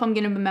don't know if I'm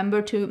gonna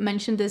remember to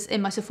mention this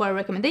in my Sephora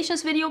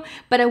recommendations video,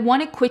 but I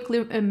wanna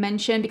quickly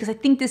mention, because I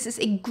think this is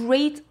a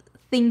great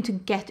thing to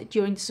get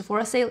during the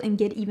Sephora sale and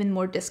get even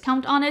more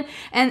discount on it,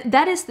 and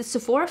that is the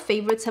Sephora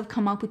favorites have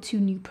come up with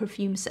 2 new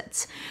perfume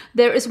sets.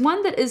 There is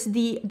one that is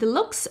the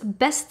Deluxe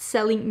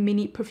best-selling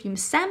mini perfume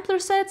sampler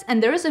sets,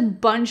 and there is a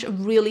bunch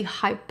of really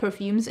hype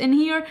perfumes in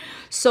here.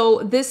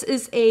 So this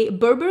is a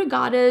Berber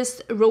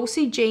Goddess,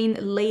 Rosie Jane,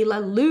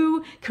 Layla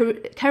Lou,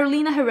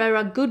 Carolina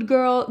Herrera, Good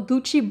Girl,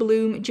 Gucci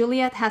Bloom,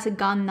 Juliette Has a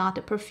Gun, Not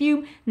a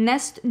Perfume,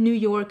 Nest New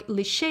York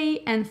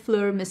Liché, and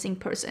Fleur Missing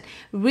Person.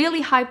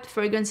 Really hyped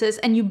fragrances,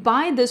 and you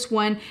buy this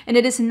one and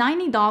it is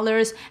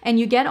 $90, and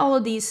you get all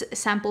of these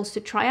samples to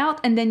try out,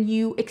 and then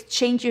you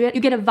exchange, you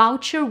get a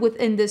voucher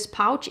within this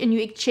pouch, and you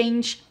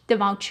exchange the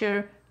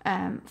voucher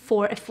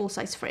for a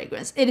full-size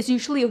fragrance. It is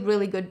usually a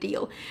really good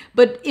deal,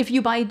 but if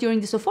you buy it during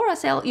the Sephora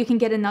sale, you can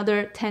get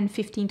another 10,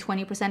 15,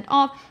 20%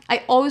 off.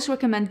 I always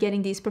recommend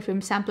getting these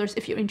perfume samplers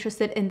if you're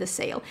interested in the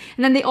sale.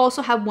 And then they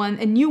also have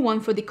a new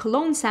one for the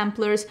cologne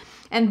samplers,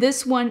 and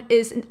this one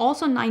is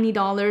also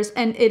 $90,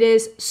 and it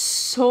is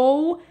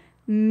so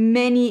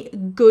many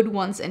good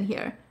ones in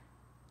here.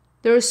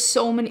 There are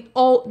so many.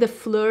 Oh, the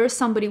Fleur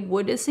Somebody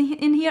Would is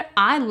in here.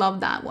 I love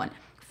that one.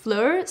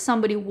 Fleur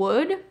Somebody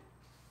Would.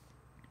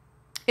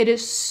 It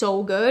is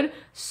so good,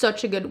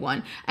 such a good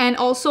one. And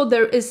also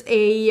there is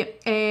a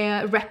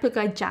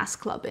replica Jazz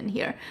Club in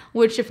here,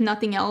 which if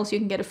nothing else, you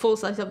can get a full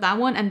size of that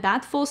one, and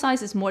that full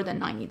size is more than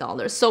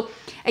 $90. So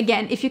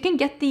again, if you can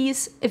get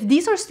these, if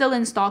these are still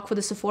in stock for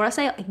the Sephora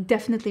sale, I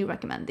definitely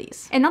recommend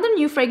these. Another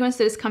new fragrance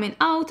that is coming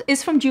out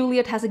is from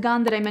Juliette Has a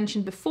Gun that I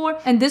mentioned before,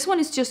 and this one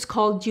is just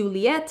called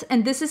Juliette,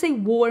 and this is a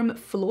warm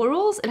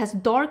florals. It has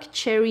dark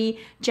cherry,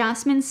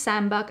 jasmine,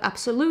 sambac,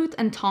 absolute,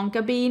 and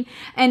tonka bean,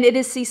 and it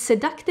is a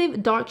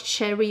seductive dark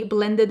cherry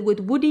blended with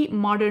woody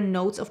modern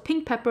notes of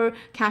pink pepper,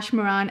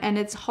 cashmeran, and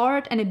it's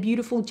heart and a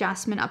beautiful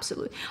jasmine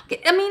absolute.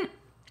 Okay, I mean,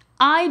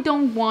 I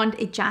don't want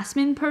a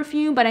jasmine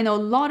perfume, but I know a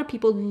lot of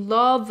people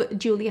love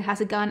Juliette Has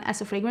a Gun as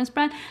a fragrance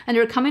brand, and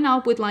they're coming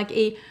out with like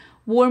a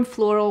warm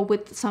floral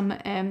with some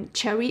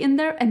cherry in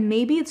there, and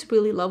maybe it's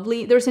really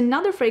lovely. There's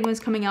another fragrance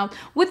coming out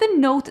with a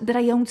note that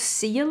I don't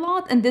see a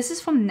lot, and this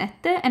is from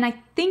Nette, and I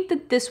think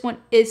that this one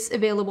is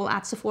available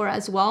at Sephora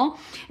as well.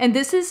 And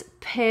this is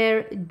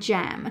Pear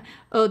Jam,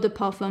 Eau de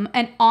Parfum,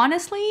 and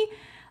honestly,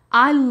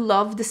 I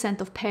love the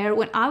scent of pear.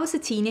 When I was a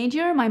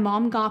teenager, my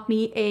mom got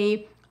me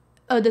a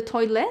Eau de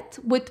Toilette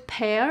with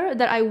pear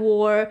that I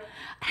wore,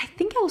 I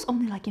think I was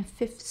only like in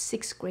 5th,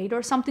 6th grade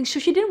or something, so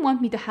she didn't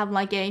want me to have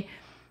like a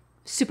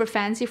super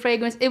fancy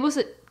fragrance. It was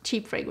a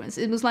cheap fragrance.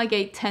 It was like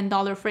a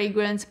 $10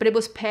 fragrance, but it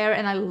was pear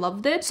and I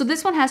loved it. So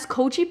this one has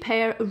koji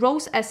pear,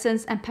 rose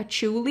essence, and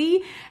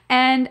patchouli.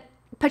 And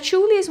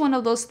patchouli is one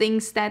of those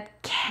things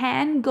that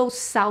can go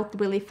south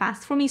really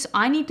fast for me. So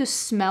I need to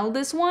smell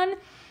this one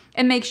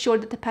and make sure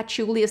that the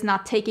patchouli is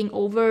not taking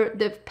over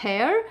the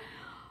pear.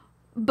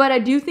 But I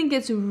do think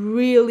it's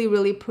really,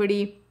 really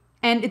pretty.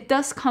 And it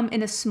does come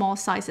in a small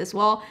size as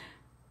well.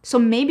 So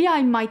maybe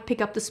I might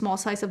pick up the small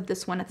size of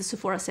this one at the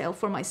Sephora sale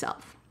for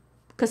myself,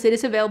 because it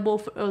is available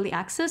for early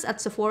access at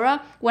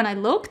Sephora when I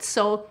looked.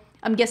 So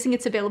I'm guessing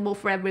it's available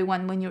for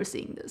everyone when you're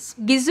seeing this.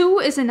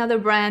 Gisou is another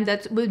brand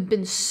that's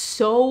been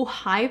so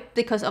hyped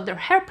because of their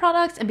hair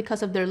products and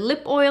because of their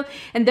lip oil.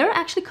 And they're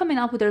actually coming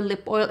out with their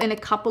lip oil in a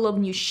couple of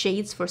new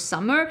shades for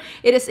summer.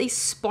 It is a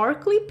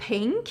sparkly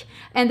pink,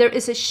 and there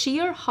is a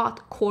sheer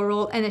hot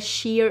coral and a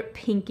sheer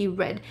pinky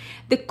red.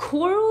 The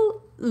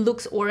coral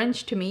looks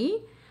orange to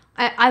me.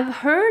 I've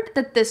heard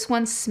that this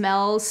one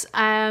smells,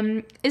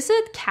 is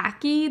it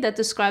khaki that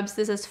describes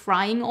this as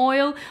frying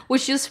oil,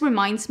 which just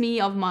reminds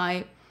me of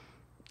my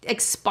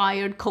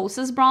expired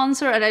Kosas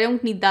bronzer, and I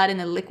don't need that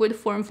in a liquid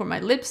form for my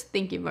lips,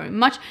 thank you very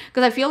much,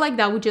 because I feel like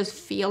that would just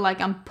feel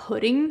like I'm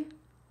putting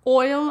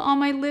oil on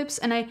my lips,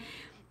 and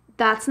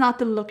that's not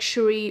the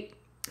luxury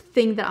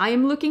thing that I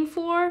am looking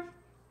for.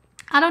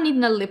 I don't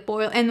need a lip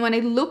oil. And when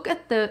I look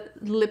at the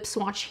lip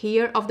swatch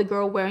here of the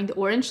girl wearing the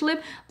orange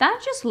lip,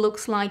 that just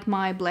looks like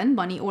my Blend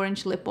Bunny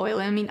orange lip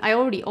oil. I mean, I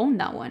already own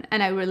that one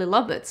and I really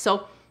love it.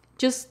 So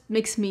just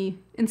makes me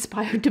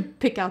inspired to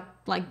pick out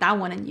like that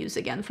one and use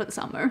again for the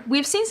summer.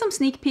 We've seen some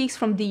sneak peeks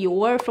from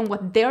Dior, from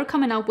what they're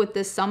coming out with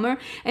this summer.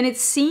 And it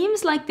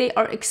seems like they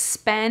are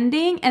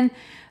expanding and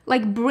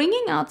like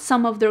bringing out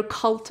some of their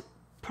cult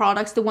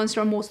products, the ones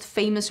that are most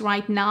famous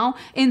right now,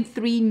 in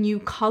 3 new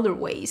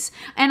colorways.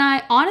 And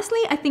I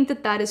think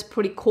that that is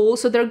pretty cool.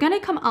 So they're gonna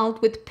come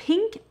out with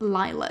pink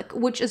lilac,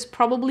 which is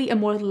probably a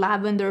more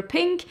lavender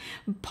pink,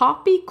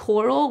 poppy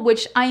coral,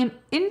 which I am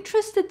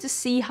interested to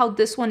see how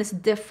this one is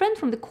different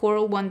from the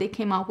coral one they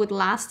came out with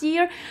last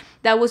year.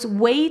 That was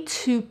way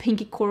too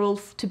pinky coral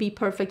to be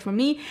perfect for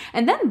me.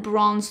 And then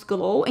bronze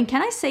glow, and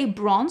can I say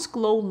bronze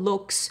glow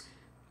looks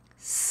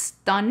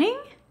stunning?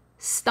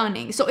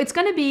 Stunning. So it's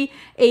gonna be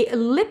a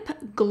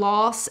lip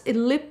gloss, a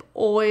lip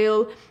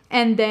oil,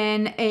 and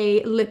then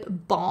a lip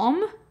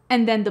balm,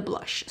 and then the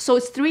blush. So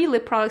it's 3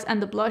 lip products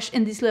and the blush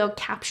in these little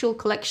capsule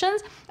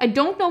collections. I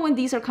don't know when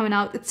these are coming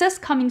out. It says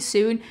coming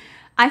soon.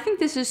 I think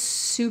this is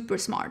super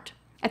smart.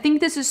 I think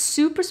this is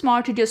super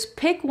smart to just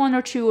pick 1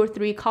 or 2 or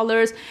 3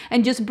 colors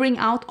and just bring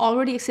out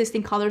already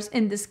existing colors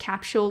in this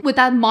capsule with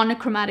that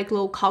monochromatic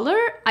low color.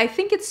 I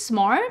think it's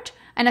smart.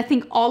 And I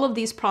think all of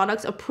these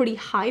products are pretty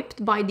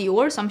hyped by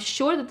Dior, so I'm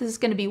sure that this is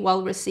going to be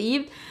well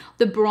received.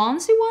 The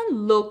bronzy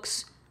one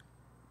looks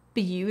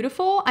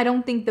beautiful. I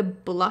don't think the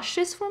blush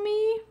is for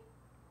me.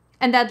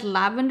 And that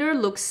lavender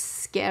looks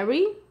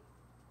scary.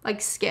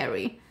 Like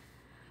scary.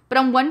 But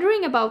I'm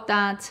wondering about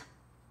that.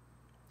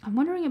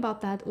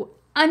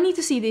 I need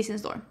to see these in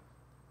store.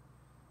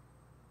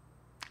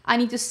 I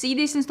need to see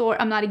these in store.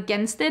 I'm not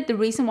against it. The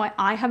reason why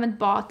I haven't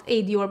bought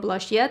a Dior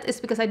blush yet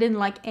is because I didn't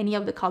like any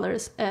of the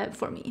colors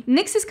for me.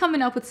 NYX is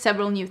coming up with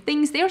several new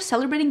things. They are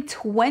celebrating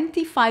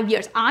 25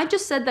 years. I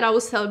just said that I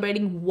was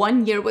celebrating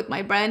 1 year with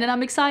my brand and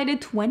I'm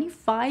excited.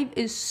 25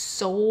 is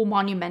so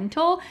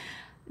monumental.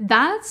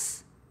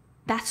 That's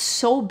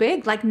so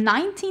big. Like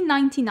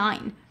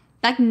 1999.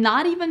 Like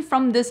not even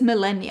from this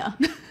millennia.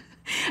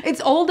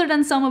 It's older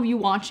than some of you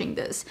watching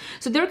this.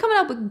 So they're coming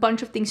up with a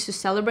bunch of things to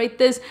celebrate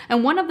this.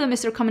 And one of them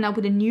is they're coming out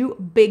with a new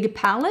big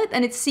palette.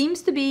 And it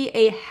seems to be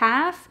a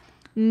half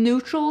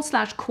neutral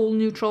 / cool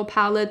neutral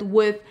palette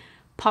with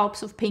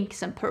pops of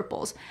pinks and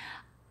purples.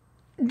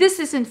 This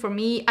isn't for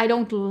me. I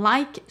don't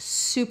like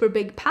super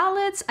big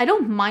palettes. I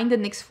don't mind the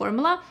NYX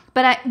formula,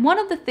 but one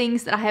of the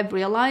things that I have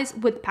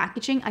realized with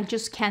packaging I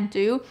just can't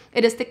do,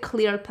 it is the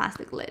clear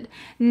plastic lid.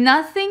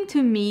 Nothing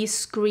to me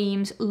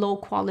screams low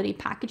quality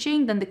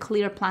packaging than the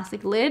clear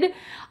plastic lid,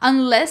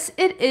 unless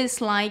it is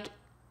like,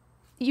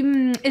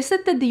 is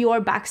it the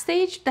Dior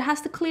Backstage that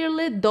has the clear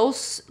lid?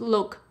 Those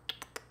look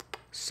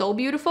so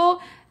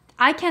beautiful.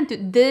 I can't do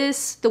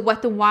this, the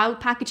Wet n Wild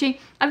packaging.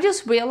 I've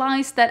just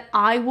realized that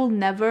I will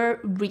never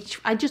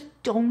reach, I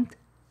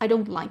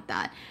don't like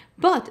that.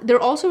 But they're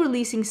also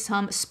releasing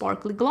some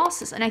sparkly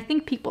glosses and I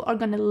think people are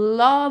gonna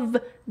love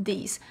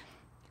these.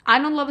 I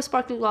don't love a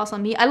sparkly gloss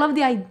on me. I love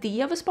the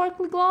idea of a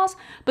sparkly gloss,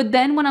 but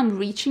then when I'm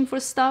reaching for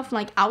stuff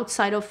like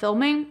outside of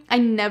filming, I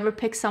never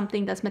pick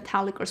something that's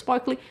metallic or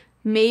sparkly.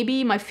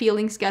 Maybe my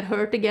feelings get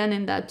hurt again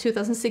in that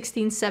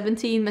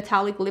 2016-17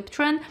 metallic lip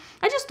trend.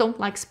 I just don't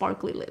like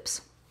sparkly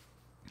lips.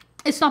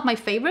 It's not my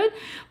favorite,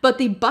 but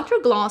the butter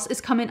gloss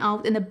is coming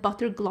out in a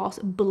butter gloss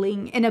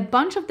bling in a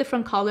bunch of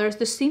different colors.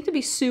 They seem to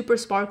be super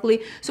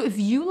sparkly. So if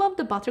you love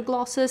the butter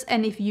glosses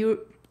and if you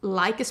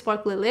like a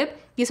sparkly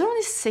lip, these are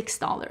only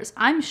 $6.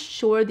 I'm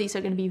sure these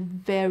are going to be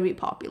very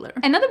popular.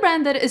 Another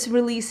brand that is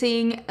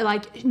releasing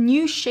like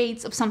new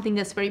shades of something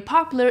that's very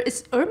popular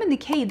is Urban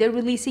Decay. They're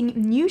releasing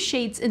new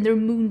shades in their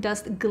Moon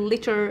Dust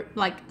glitter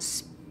like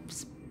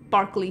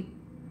sparkly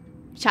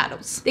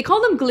shadows. They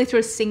call them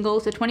glitter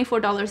singles. They're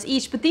 $24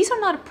 each, but these are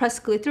not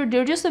pressed glitter.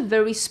 They're just a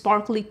very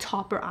sparkly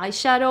topper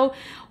eyeshadow,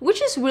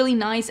 which is really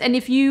nice. And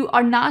if you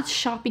are not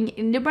shopping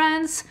in the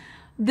brands,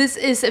 this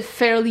is a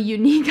fairly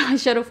unique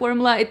eyeshadow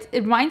formula. It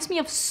reminds me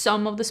of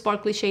some of the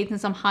sparkly shades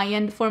and some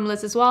high-end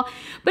formulas as well.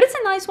 But it's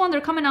a nice one.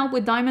 They're coming out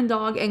with Diamond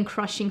Dog and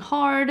Crushing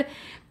Hard.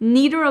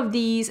 Neither of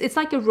these, it's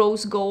like a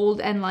rose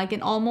gold and like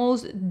an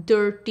almost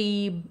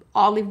dirty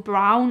olive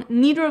brown.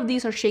 Neither of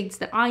these are shades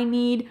that I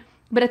need.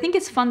 But I think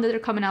it's fun that they're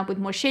coming out with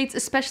more shades,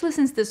 especially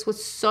since this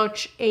was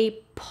such a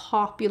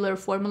popular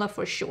formula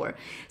for sure.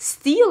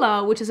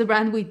 Stila, which is a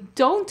brand we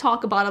don't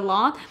talk about a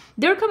lot,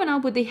 they're coming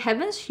out with the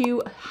Heaven's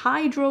Hue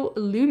Hydro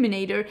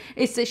Illuminator.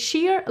 It's a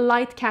sheer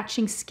light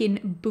catching skin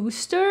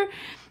booster.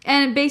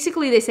 And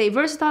basically they say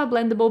versatile,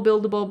 blendable,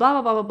 buildable, blah,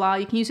 blah, blah, blah, blah.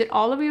 You can use it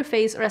all over your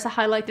face or as a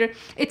highlighter.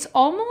 It's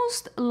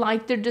almost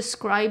like they're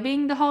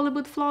describing the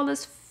Hollywood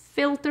Flawless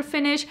filter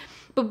finish.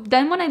 But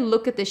then when I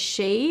look at the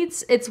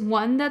shades, it's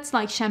one that's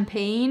like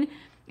champagne,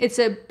 it's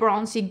a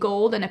bronzy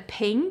gold and a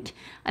pink.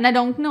 And I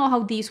don't know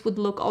how these would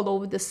look all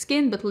over the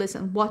skin, but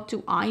listen, what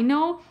do I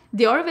know?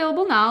 They are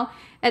available now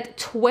at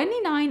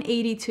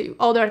 $29.82.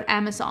 Oh, they're at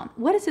Amazon.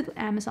 What is it with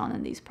Amazon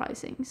and these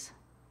pricings?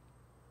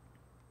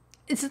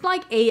 Is it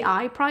like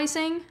AI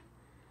pricing?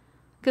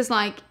 Because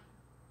like,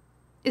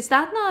 is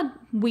that not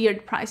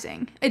weird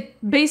pricing?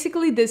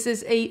 Basically, this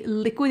is a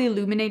liquid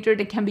illuminator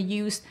that can be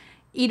used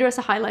either as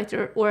a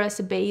highlighter or as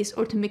a base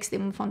or to mix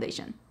them with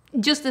foundation,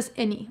 just as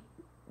any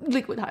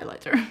liquid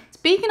highlighter.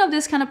 Speaking of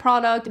this kind of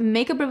product,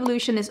 Makeup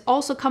Revolution is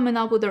also coming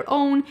out with their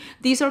own.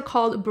 These are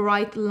called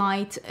Bright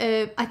Light.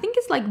 I think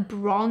it's like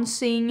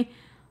bronzing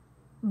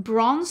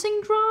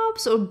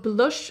drops or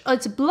blush.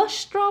 It's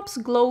blush drops,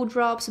 glow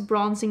drops,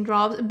 bronzing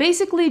drops.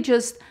 Basically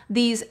just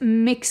these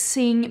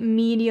mixing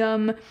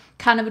medium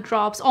kind of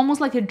drops,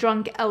 almost like a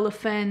drunk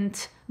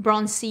elephant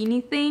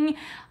bronzini thing.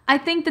 I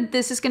think that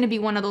this is going to be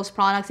one of those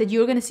products that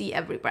you're going to see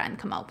every brand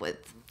come out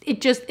with.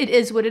 It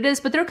is what it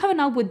is, but they're coming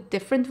out with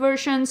different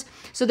versions.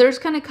 So there's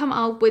going to come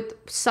out with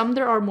some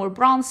that are more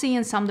bronzy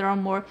and some that are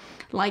more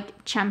like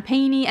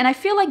champagne-y. And I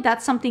feel like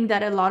that's something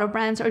that a lot of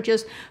brands are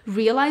just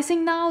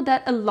realizing now,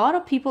 that a lot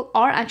of people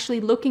are actually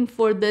looking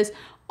for this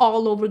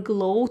all over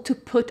glow to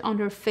put on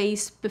their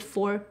face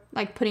before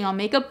like putting on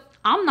makeup.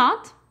 I'm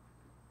not.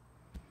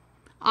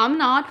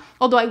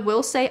 Although I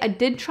will say I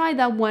did try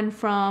that one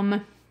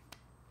from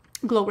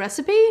Glow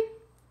Recipe.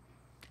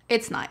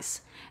 It's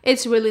nice.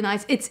 It's really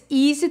nice. It's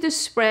easy to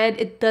spread.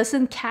 It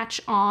doesn't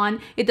catch on.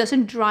 It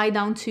doesn't dry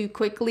down too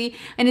quickly.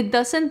 And it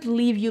doesn't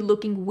leave you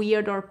looking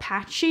weird or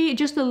patchy.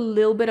 Just a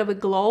little bit of a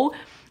glow.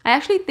 I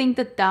actually think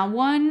that that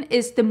one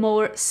is the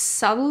more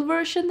subtle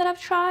version that I've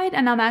tried.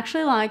 And I'm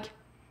actually like,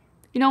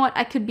 you know what?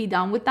 I could be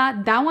down with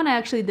that. That one I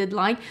actually did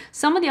like.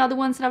 Some of the other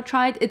ones that I've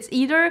tried, it's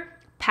either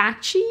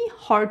patchy,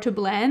 hard to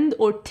blend,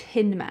 or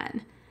Tin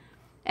Man.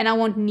 And I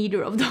want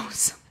neither of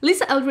those.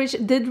 Lisa Eldridge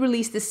did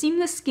release the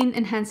Seamless Skin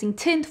Enhancing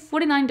Tint,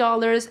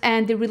 $49,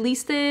 and they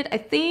released it, I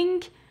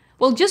think,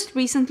 well, just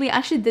recently. I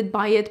actually did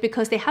buy it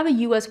because they have a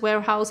US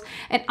warehouse,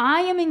 and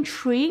I am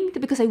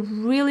intrigued because I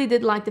really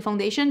did like the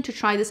foundation to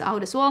try this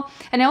out as well.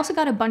 And I also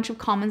got a bunch of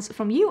comments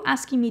from you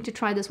asking me to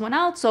try this one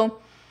out, so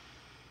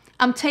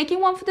I'm taking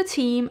one for the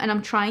team and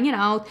I'm trying it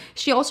out.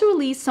 She also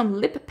released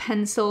some lip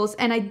pencils,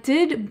 and I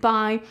did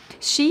buy,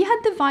 she had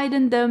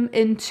divided them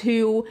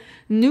into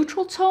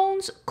neutral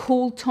tones,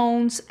 cool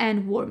tones,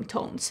 and warm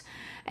tones.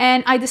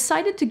 And I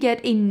decided to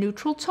get a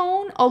neutral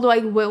tone, although I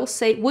will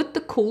say with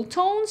the cool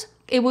tones,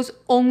 it was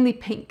only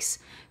pinks.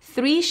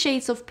 3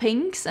 shades of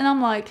pinks, and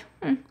I'm like,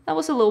 that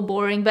was a little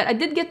boring, but I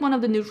did get one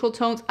of the neutral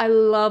tones. I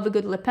love a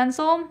good lip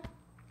pencil.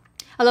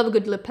 I love a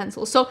good lip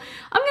pencil. So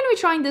I'm going to be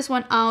trying this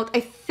one out. I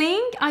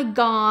think I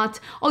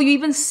got, oh, you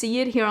even see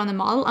it here on the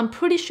model. I'm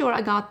pretty sure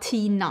I got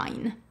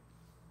T9.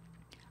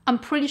 I'm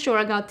pretty sure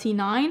I got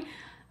T9.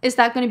 Is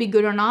that going to be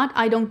good or not?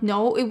 I don't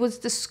know. It was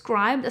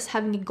described as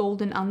having a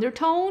golden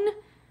undertone.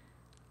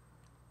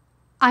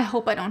 I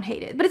hope I don't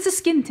hate it. But it's a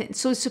skin tint,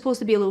 so it's supposed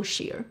to be a little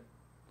sheer.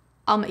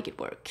 I'll make it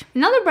work.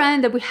 Another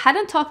brand that we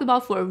hadn't talked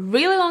about for a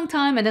really long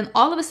time, and then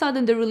all of a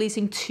sudden they're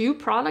releasing 2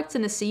 products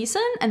in a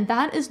season, and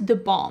that is the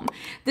Balm.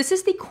 This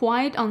is the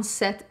Quiet on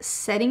Set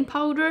setting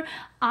powder.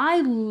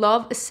 I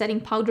love a setting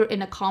powder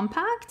in a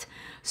compact,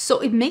 so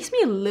it makes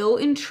me a little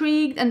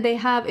intrigued, and they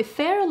have a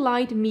fair,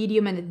 light,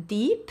 medium, and a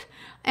deep.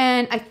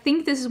 And I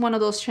think this is one of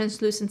those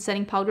translucent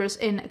setting powders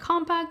in a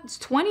compact. It's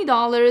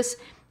 $20,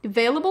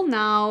 available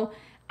now.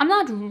 I'm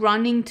not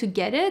running to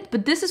get it,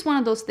 but this is one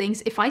of those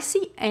things, if I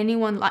see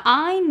anyone, like,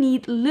 I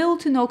need little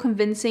to no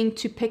convincing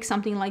to pick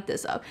something like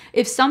this up.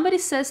 If somebody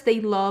says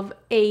they love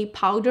a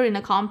powder in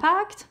a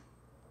compact,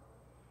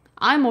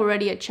 I'm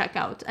already at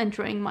checkout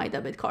entering my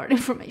debit card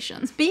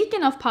information.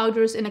 Speaking of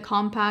powders in a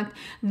compact,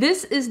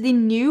 this is the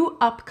new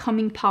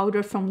upcoming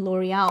powder from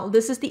L'Oreal.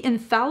 This is the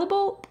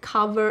Infallible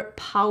Cover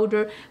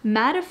Powder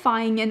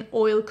Mattifying and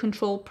Oil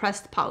Control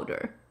Pressed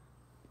Powder.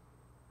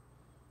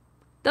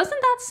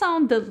 Doesn't that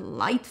sound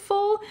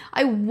delightful?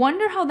 I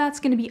wonder how that's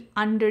going to be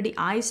under the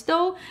eyes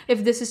though,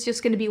 if this is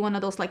just going to be one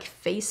of those like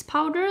face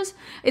powders.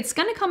 It's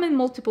going to come in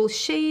multiple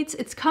shades.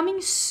 It's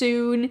coming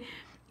soon.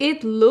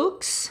 It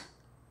looks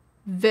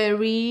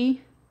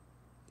very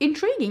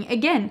intriguing.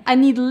 Again, I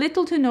need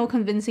little to no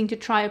convincing to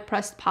try a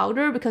pressed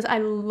powder because I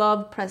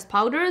love pressed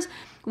powders.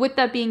 With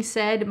that being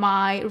said,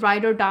 my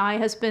ride or die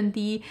has been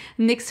the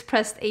NYX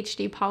Pressed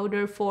HD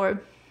powder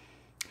for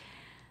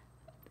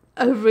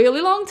a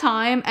really long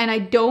time, and I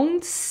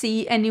don't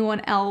see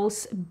anyone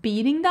else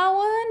beating that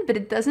one, but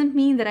it doesn't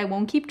mean that I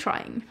won't keep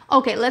trying.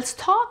 Okay, let's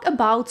talk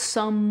about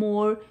some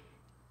more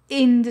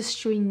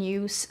industry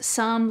news,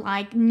 some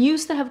like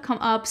news that have come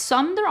up.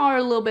 Some that are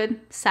a little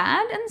bit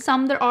sad and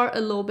some that are a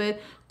little bit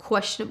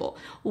questionable.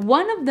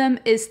 One of them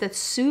is that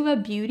Suva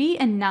Beauty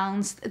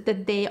announced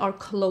that they are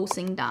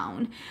closing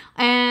down.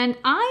 And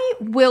I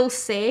will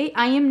say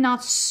I am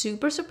not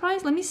super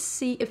surprised. Let me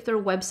see if their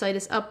website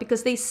is up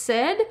because they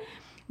said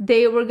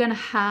they were gonna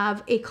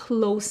have a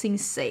closing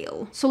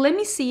sale. So let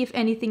me see if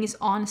anything is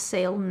on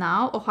sale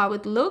now or how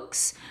it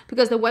looks,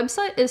 because the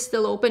website is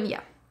still open.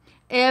 Yeah,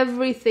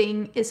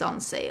 everything is on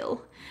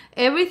sale.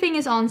 Everything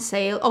is on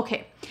sale.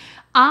 Okay,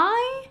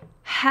 I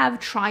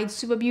have tried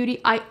Suva Beauty.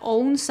 I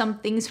own some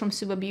things from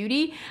Suva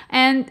Beauty,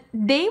 and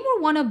they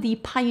were one of the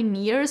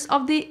pioneers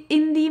of the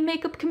indie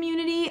makeup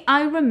community.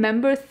 I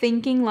remember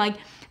thinking like,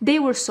 they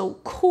were so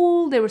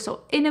cool, they were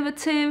so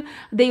innovative,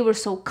 they were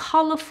so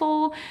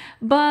colorful,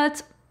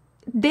 but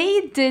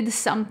they did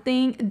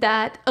something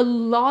that a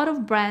lot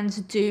of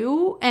brands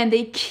do, and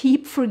they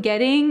keep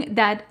forgetting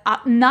that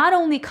not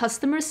only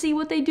customers see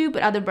what they do,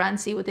 but other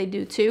brands see what they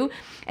do too.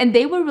 And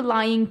they were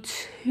relying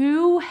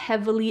too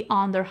heavily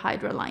on their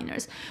Hydra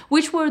liners,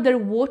 which were their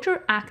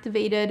water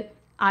activated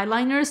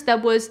eyeliners.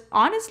 That was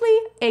honestly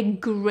a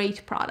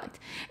great product.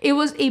 It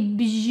was a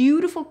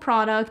beautiful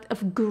product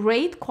of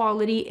great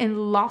quality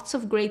in lots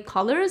of great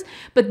colors,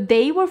 but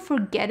they were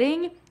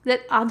forgetting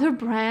that other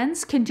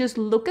brands can just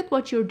look at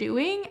what you're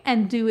doing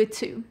and do it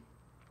too.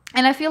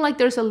 And I feel like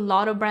there's a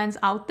lot of brands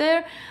out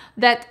there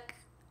that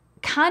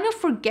kind of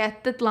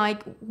forget that,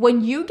 like,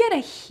 when you get a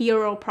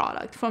hero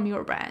product from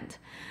your brand,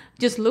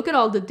 just look at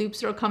all the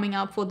dupes that are coming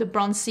out for the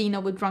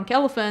Bronzino with Drunk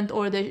Elephant,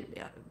 or the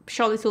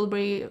Charlotte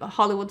Tilbury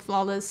Hollywood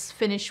Flawless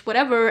Finish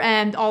whatever,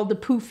 and all the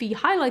poofy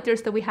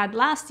highlighters that we had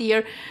last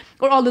year,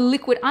 or all the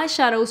liquid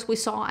eyeshadows we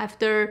saw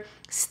after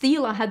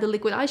Stila had the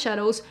liquid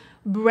eyeshadows.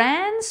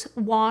 Brands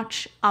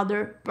watch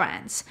other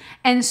brands,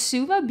 and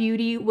Suva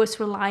Beauty was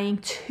relying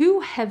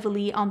too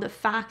heavily on the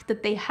fact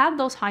that they have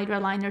those Hydra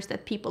liners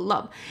that people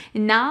love.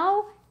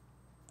 Now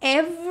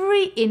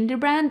every indie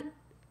brand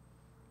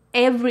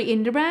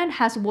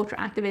has water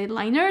activated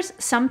liners,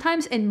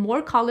 sometimes in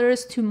more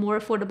colors to more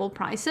affordable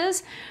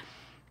prices.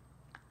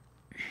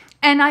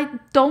 And I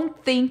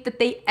don't think that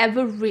they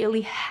ever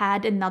really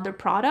had another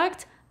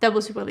product that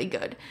was really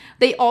good.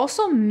 They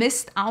also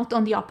missed out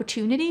on the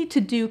opportunity to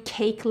do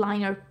cake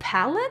liner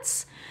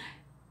palettes.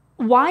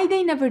 Why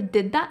they never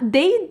did that?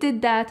 They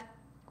did that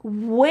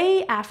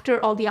way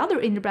after all the other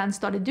indie brands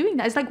started doing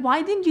that. It's like,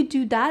 why didn't you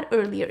do that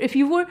earlier? If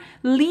you were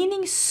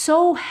leaning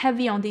so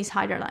heavy on these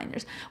Hydra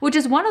liners, which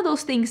is one of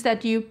those things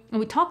that and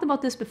we talked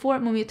about this before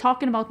when we were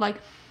talking about like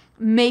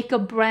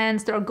makeup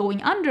brands that are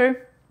going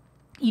under,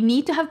 you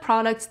need to have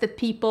products that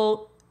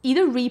people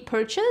either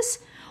repurchase,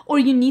 or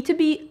you need to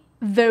be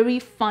very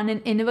fun and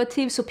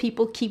innovative so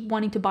people keep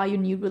wanting to buy your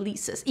new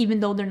releases even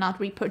though they're not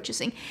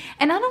repurchasing.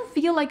 And I don't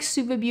feel like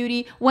Suva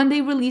Beauty, when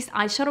they released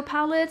eyeshadow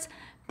palettes,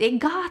 they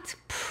got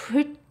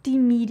pretty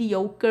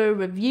mediocre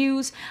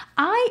reviews.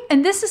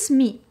 And this is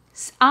me,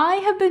 I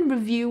have been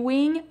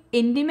reviewing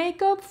indie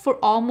makeup for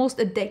almost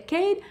a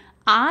decade.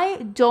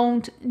 I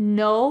don't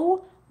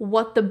know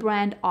what the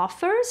brand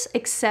offers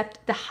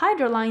except the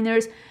Hydra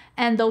liners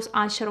and those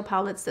eyeshadow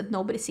palettes that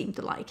nobody seemed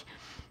to like.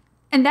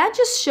 And that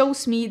just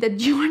shows me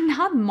that you are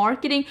not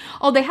marketing.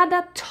 Oh, they had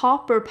that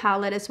topper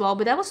palette as well,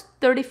 but that was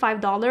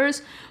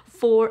 $35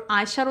 for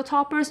eyeshadow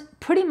toppers,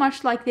 pretty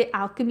much like the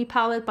Alchemy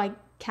palette by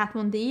Kat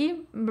Von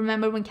D.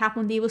 Remember when Kat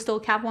Von D was still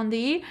Kat Von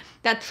D?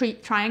 That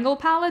triangle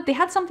palette, they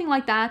had something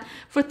like that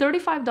for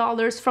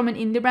 $35 from an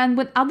indie brand,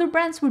 when other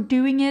brands were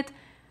doing it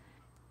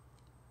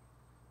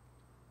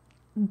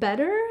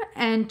better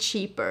and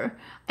cheaper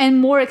and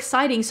more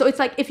exciting. So it's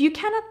like, if you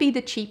cannot be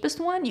the cheapest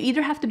one, you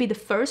either have to be the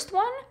first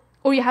one,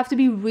 or you have to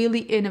be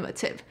really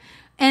innovative.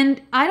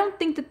 And I don't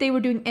think that they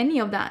were doing any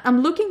of that.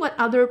 I'm looking what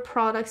other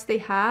products they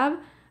have,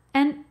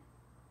 and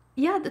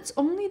yeah, that's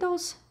only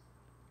those.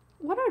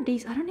 What are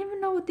these? I don't even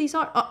know what these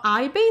are.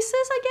 Eye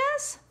bases, I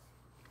guess?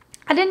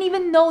 I didn't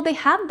even know they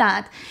had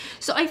that.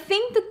 So I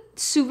think that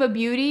Suva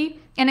Beauty,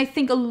 and I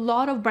think a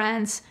lot of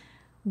brands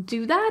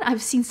do that.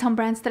 I've seen some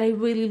brands that I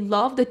really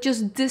love that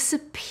just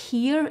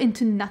disappear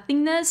into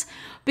nothingness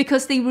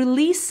because they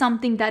release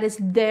something that is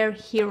their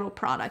hero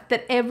product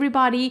that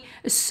everybody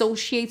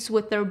associates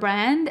with their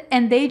brand,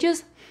 and they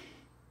just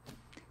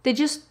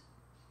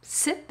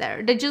sit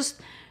there.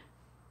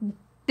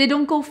 They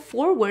don't go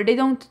forward. They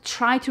don't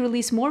try to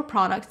release more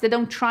products. They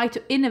don't try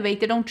to innovate.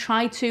 They don't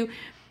try to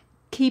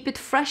keep it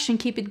fresh and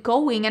keep it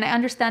going. And I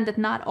understand that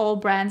not all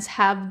brands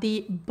have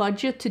the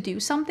budget to do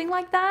something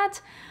like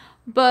that.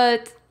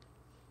 But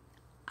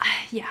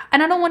yeah,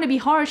 and I don't want to be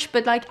harsh,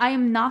 but like I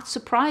am not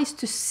surprised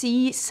to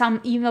see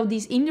some even of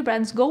these indie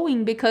brands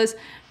going, because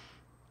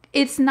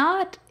it's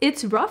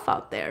rough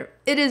out there.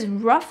 It is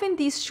rough in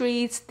these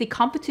streets. The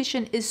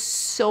competition is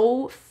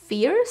so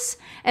fierce.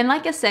 And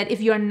like I said,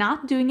 if you're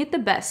not doing it the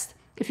best,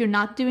 if you're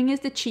not doing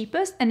it the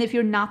cheapest, and if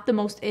you're not the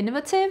most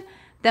innovative,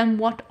 then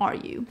what are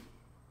you?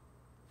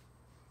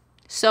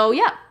 So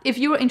yeah, if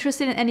you're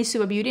interested in any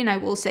Suva Beauty, and I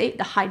will say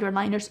the Hydra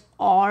liners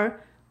are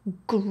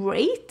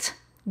great.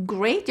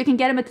 Great. You can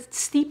get them at a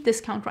steep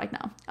discount right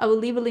now. I will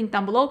leave a link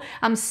down below.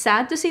 I'm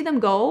sad to see them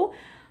go,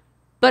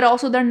 but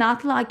also they're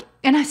not like,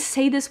 and I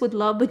say this with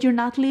love, but you're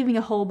not leaving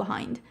a hole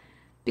behind,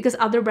 because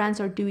other brands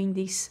are doing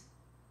these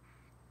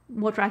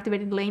water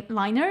activated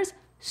liners.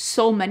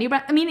 So many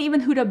brands, I mean,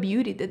 even Huda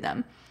Beauty did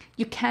them.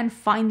 You can't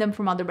find them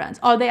from other brands.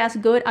 Are they as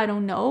good? I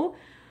don't know.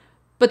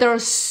 But there are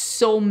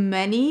so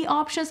many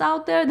options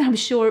out there that I'm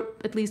sure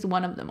at least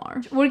one of them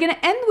are. We're gonna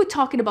end with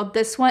talking about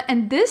this one,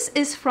 and this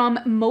is from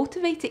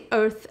Motivate the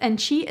Earth,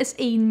 and she is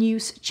a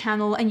news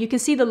channel, and you can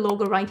see the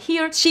logo right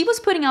here. She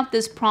was putting out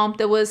this prompt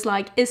that was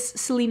like, is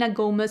Selena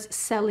Gomez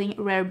selling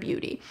rare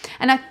beauty?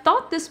 And I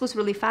thought this was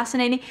really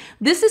fascinating.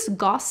 This is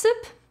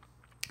gossip.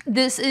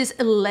 This is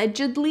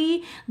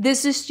allegedly,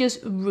 this is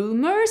just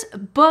rumors,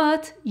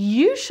 but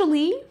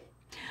usually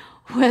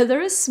where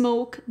there is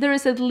smoke, there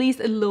is at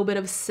least a little bit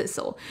of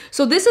sizzle.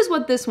 So this is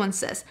what this one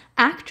says.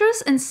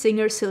 Actress and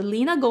singer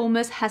Selena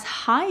Gomez has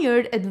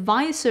hired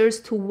advisors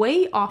to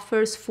weigh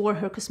offers for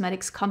her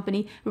cosmetics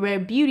company, Rare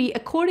Beauty,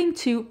 according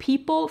to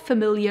people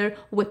familiar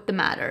with the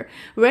matter.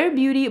 Rare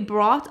Beauty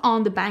brought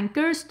on the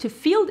bankers to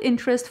field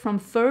interest from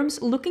firms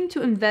looking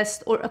to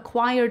invest or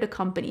acquire the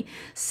company,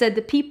 said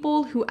the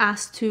people who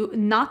asked to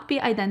not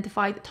be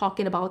identified,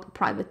 talking about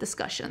private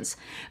discussions.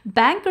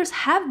 Bankers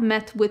have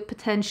met with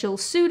potential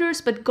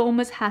suitors, but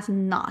Gomez has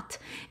not.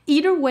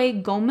 Either way,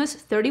 Gomez,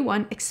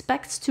 31,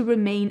 expects to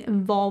remain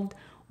involved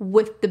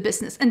with the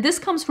business. And this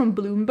comes from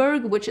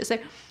Bloomberg, which is a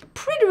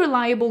pretty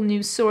reliable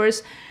news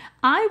source.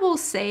 I will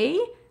say,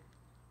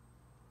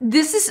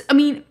 this is, I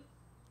mean,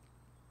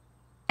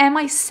 am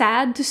I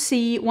sad to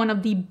see one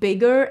of the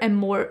bigger and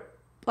more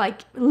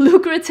like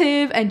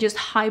lucrative and just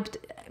hyped,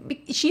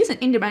 she is an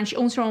indie brand, she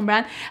owns her own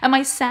brand. Am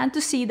I sad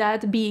to see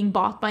that being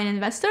bought by an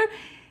investor?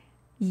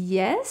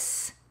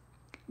 Yes.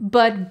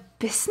 But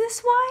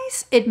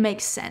business-wise, it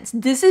makes sense.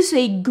 This is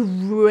a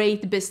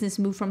great business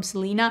move from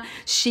Selena.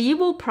 She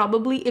will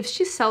probably, if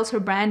she sells her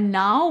brand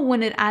now,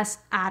 when it is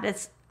at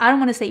its, I don't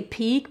want to say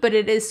peak, but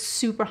it is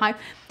super high,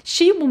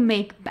 she will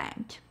make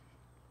bank.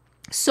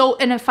 So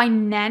in a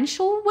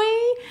financial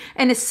way,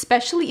 and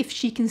especially if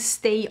she can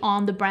stay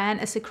on the brand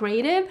as a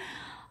creative,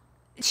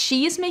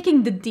 she is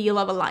making the deal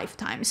of a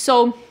lifetime.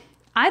 So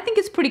I think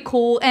it's pretty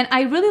cool, and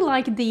I really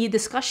like the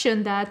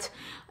discussion that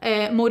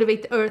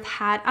Motivate the Earth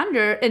had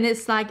under, and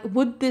it's like,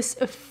 would this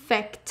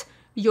affect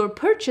your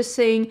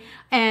purchasing?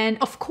 And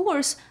of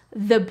course,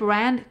 the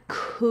brand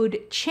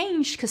could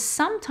change, because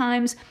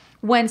sometimes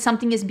when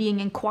something is being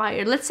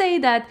acquired, let's say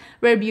that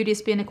Rare Beauty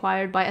is being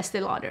acquired by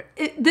Estee Lauder.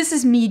 This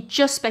is me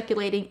just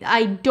speculating.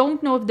 I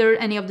don't know if there are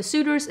any of the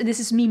suitors. This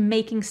is me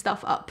making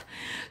stuff up.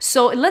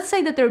 So let's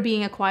say that they're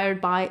being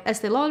acquired by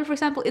Estee Lauder, for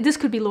example. This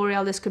could be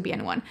L'Oreal, this could be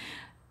anyone.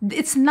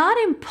 It's not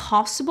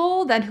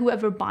impossible that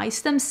whoever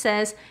buys them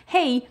says,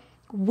 hey,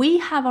 we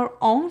have our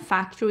own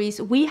factories,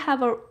 we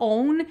have our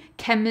own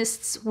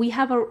chemists, we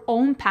have our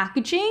own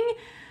packaging.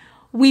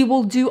 We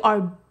will do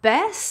our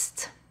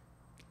best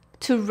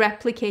to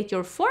replicate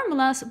your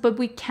formulas, but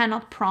we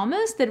cannot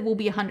promise that it will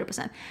be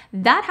 100%.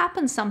 That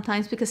happens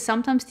sometimes, because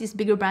sometimes these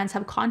bigger brands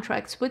have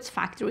contracts with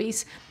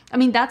factories. I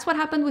mean, that's what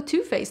happened with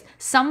Too Faced.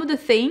 Some of the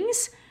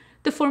things,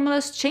 the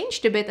formulas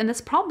changed a bit, and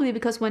that's probably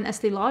because when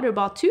Estee Lauder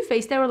bought Too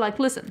Faced, they were like,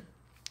 listen,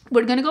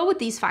 we're gonna go with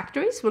these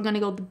factories, we're gonna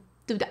go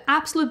do the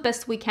absolute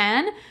best we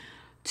can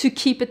to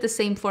keep it the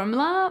same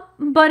formula,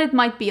 but it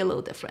might be a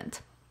little different.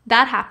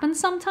 That happens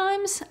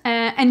sometimes,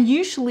 and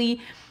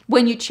usually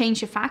when you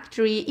change a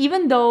factory,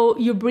 even though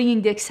you're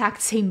bringing the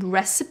exact same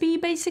recipe,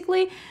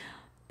 basically,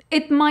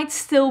 it might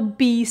still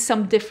be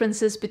some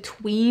differences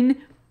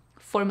between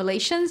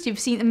formulations. You've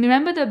seen,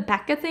 remember the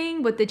Becca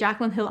thing with the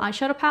Jaclyn Hill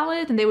eyeshadow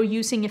palette, and they were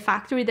using a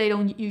factory they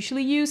don't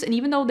usually use, and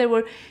even though they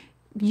were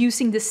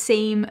using the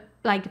same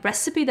like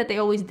recipe that they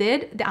always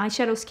did, the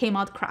eyeshadows came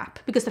out crap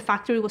because the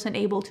factory wasn't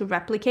able to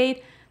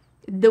replicate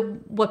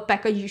what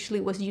Becca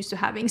usually was used to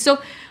having.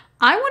 So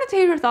I wanted to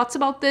hear your thoughts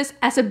about this.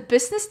 As a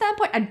business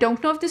standpoint, I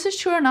don't know if this is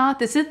true or not.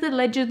 This is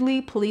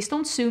allegedly, please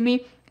don't sue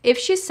me. If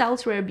she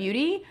sells Rare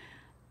Beauty,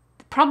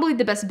 probably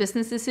the best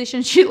business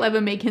decision she'll ever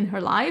make in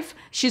her life.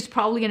 She's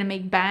probably gonna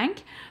make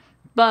bank,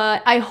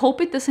 but I hope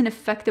it doesn't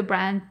affect the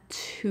brand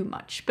too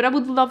much. But I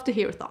would love to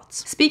hear your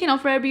thoughts. Speaking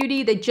of Rare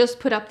Beauty, they just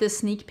put up this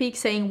sneak peek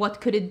saying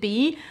what could it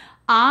be.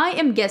 I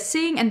am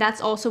guessing, and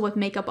that's also what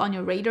Makeup on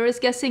Your Radar is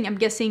guessing, I'm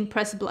guessing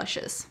pressed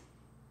blushes.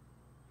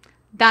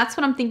 That's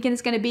what I'm thinking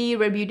it's gonna be.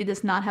 Rare Beauty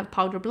does not have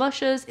powder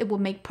blushes. It will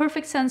make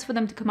perfect sense for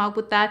them to come out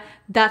with that.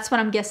 That's what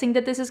I'm guessing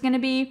that this is gonna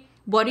be.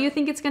 What do you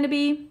think it's gonna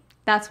be?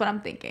 That's what I'm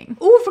thinking.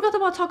 Oh, I forgot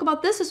to talk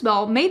about this as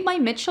well. Made by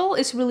Mitchell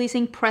is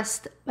releasing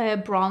pressed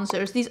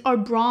bronzers. These are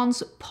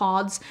bronze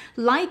pods.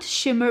 Light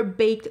shimmer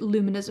baked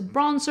luminous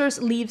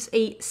bronzers, leaves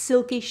a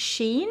silky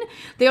sheen.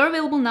 They are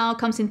available now,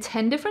 comes in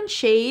 10 different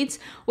shades,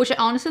 which I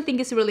honestly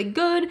think is really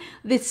good.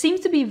 It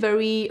seems to be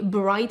very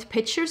bright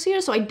pictures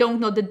here, so I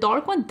don't know. The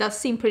dark one does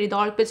seem pretty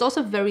dark, but it's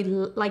also very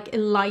like a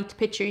light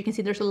picture. You can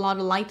see there's a lot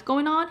of light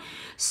going on.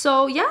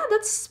 So yeah,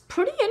 that's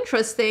pretty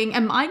interesting.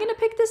 Am I gonna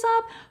pick this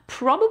up?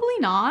 Probably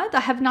not.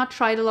 I have not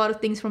tried a lot of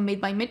things from Made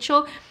by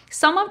Mitchell.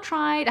 Some I've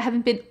tried, I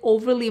haven't been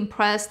overly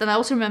impressed. And I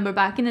also remember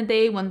back in the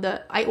day when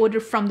I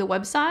ordered from the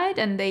website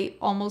and they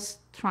almost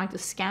tried to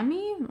scam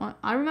me.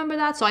 I remember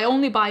that. So I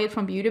only buy it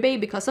from Beauty Bay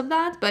because of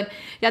that. But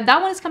yeah,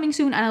 that one is coming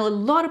soon. And a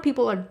lot of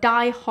people are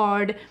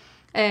die-hard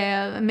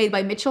Made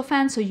by Mitchell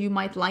fans, so you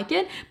might like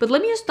it. But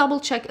let me just double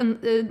check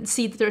and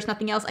see that there's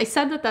nothing else. I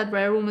said that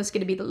Rare Room was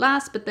going to be the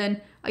last, but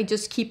then I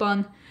just keep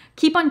on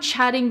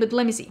chatting, but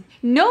let me see.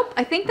 Nope,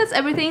 I think that's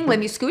everything. Let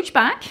me scooch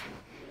back.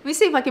 Let me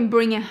see if I can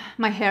bring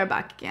my hair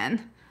back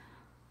again.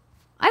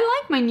 I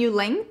like my new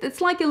length.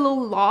 It's like a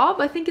little lob.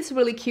 I think it's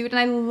really cute and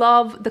I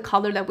love the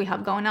color that we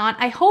have going on.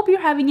 I hope you're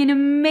having an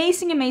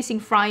amazing, amazing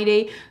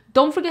Friday.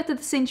 Don't forget that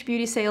the Cinch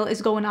Beauty sale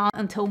is going on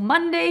until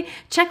Monday.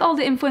 Check all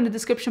the info in the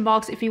description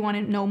box if you want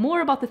to know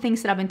more about the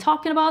things that I've been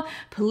talking about.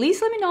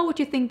 Please let me know what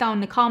you think down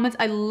in the comments.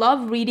 I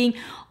love reading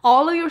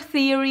all of your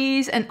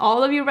theories and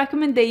all of your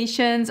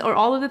recommendations or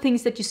all of the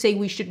things that you say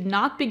we should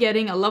not be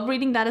getting. I love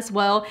reading that as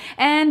well.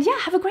 And yeah,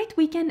 have a great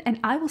weekend and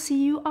I will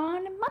see you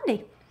on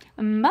Monday.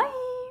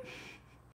 Bye!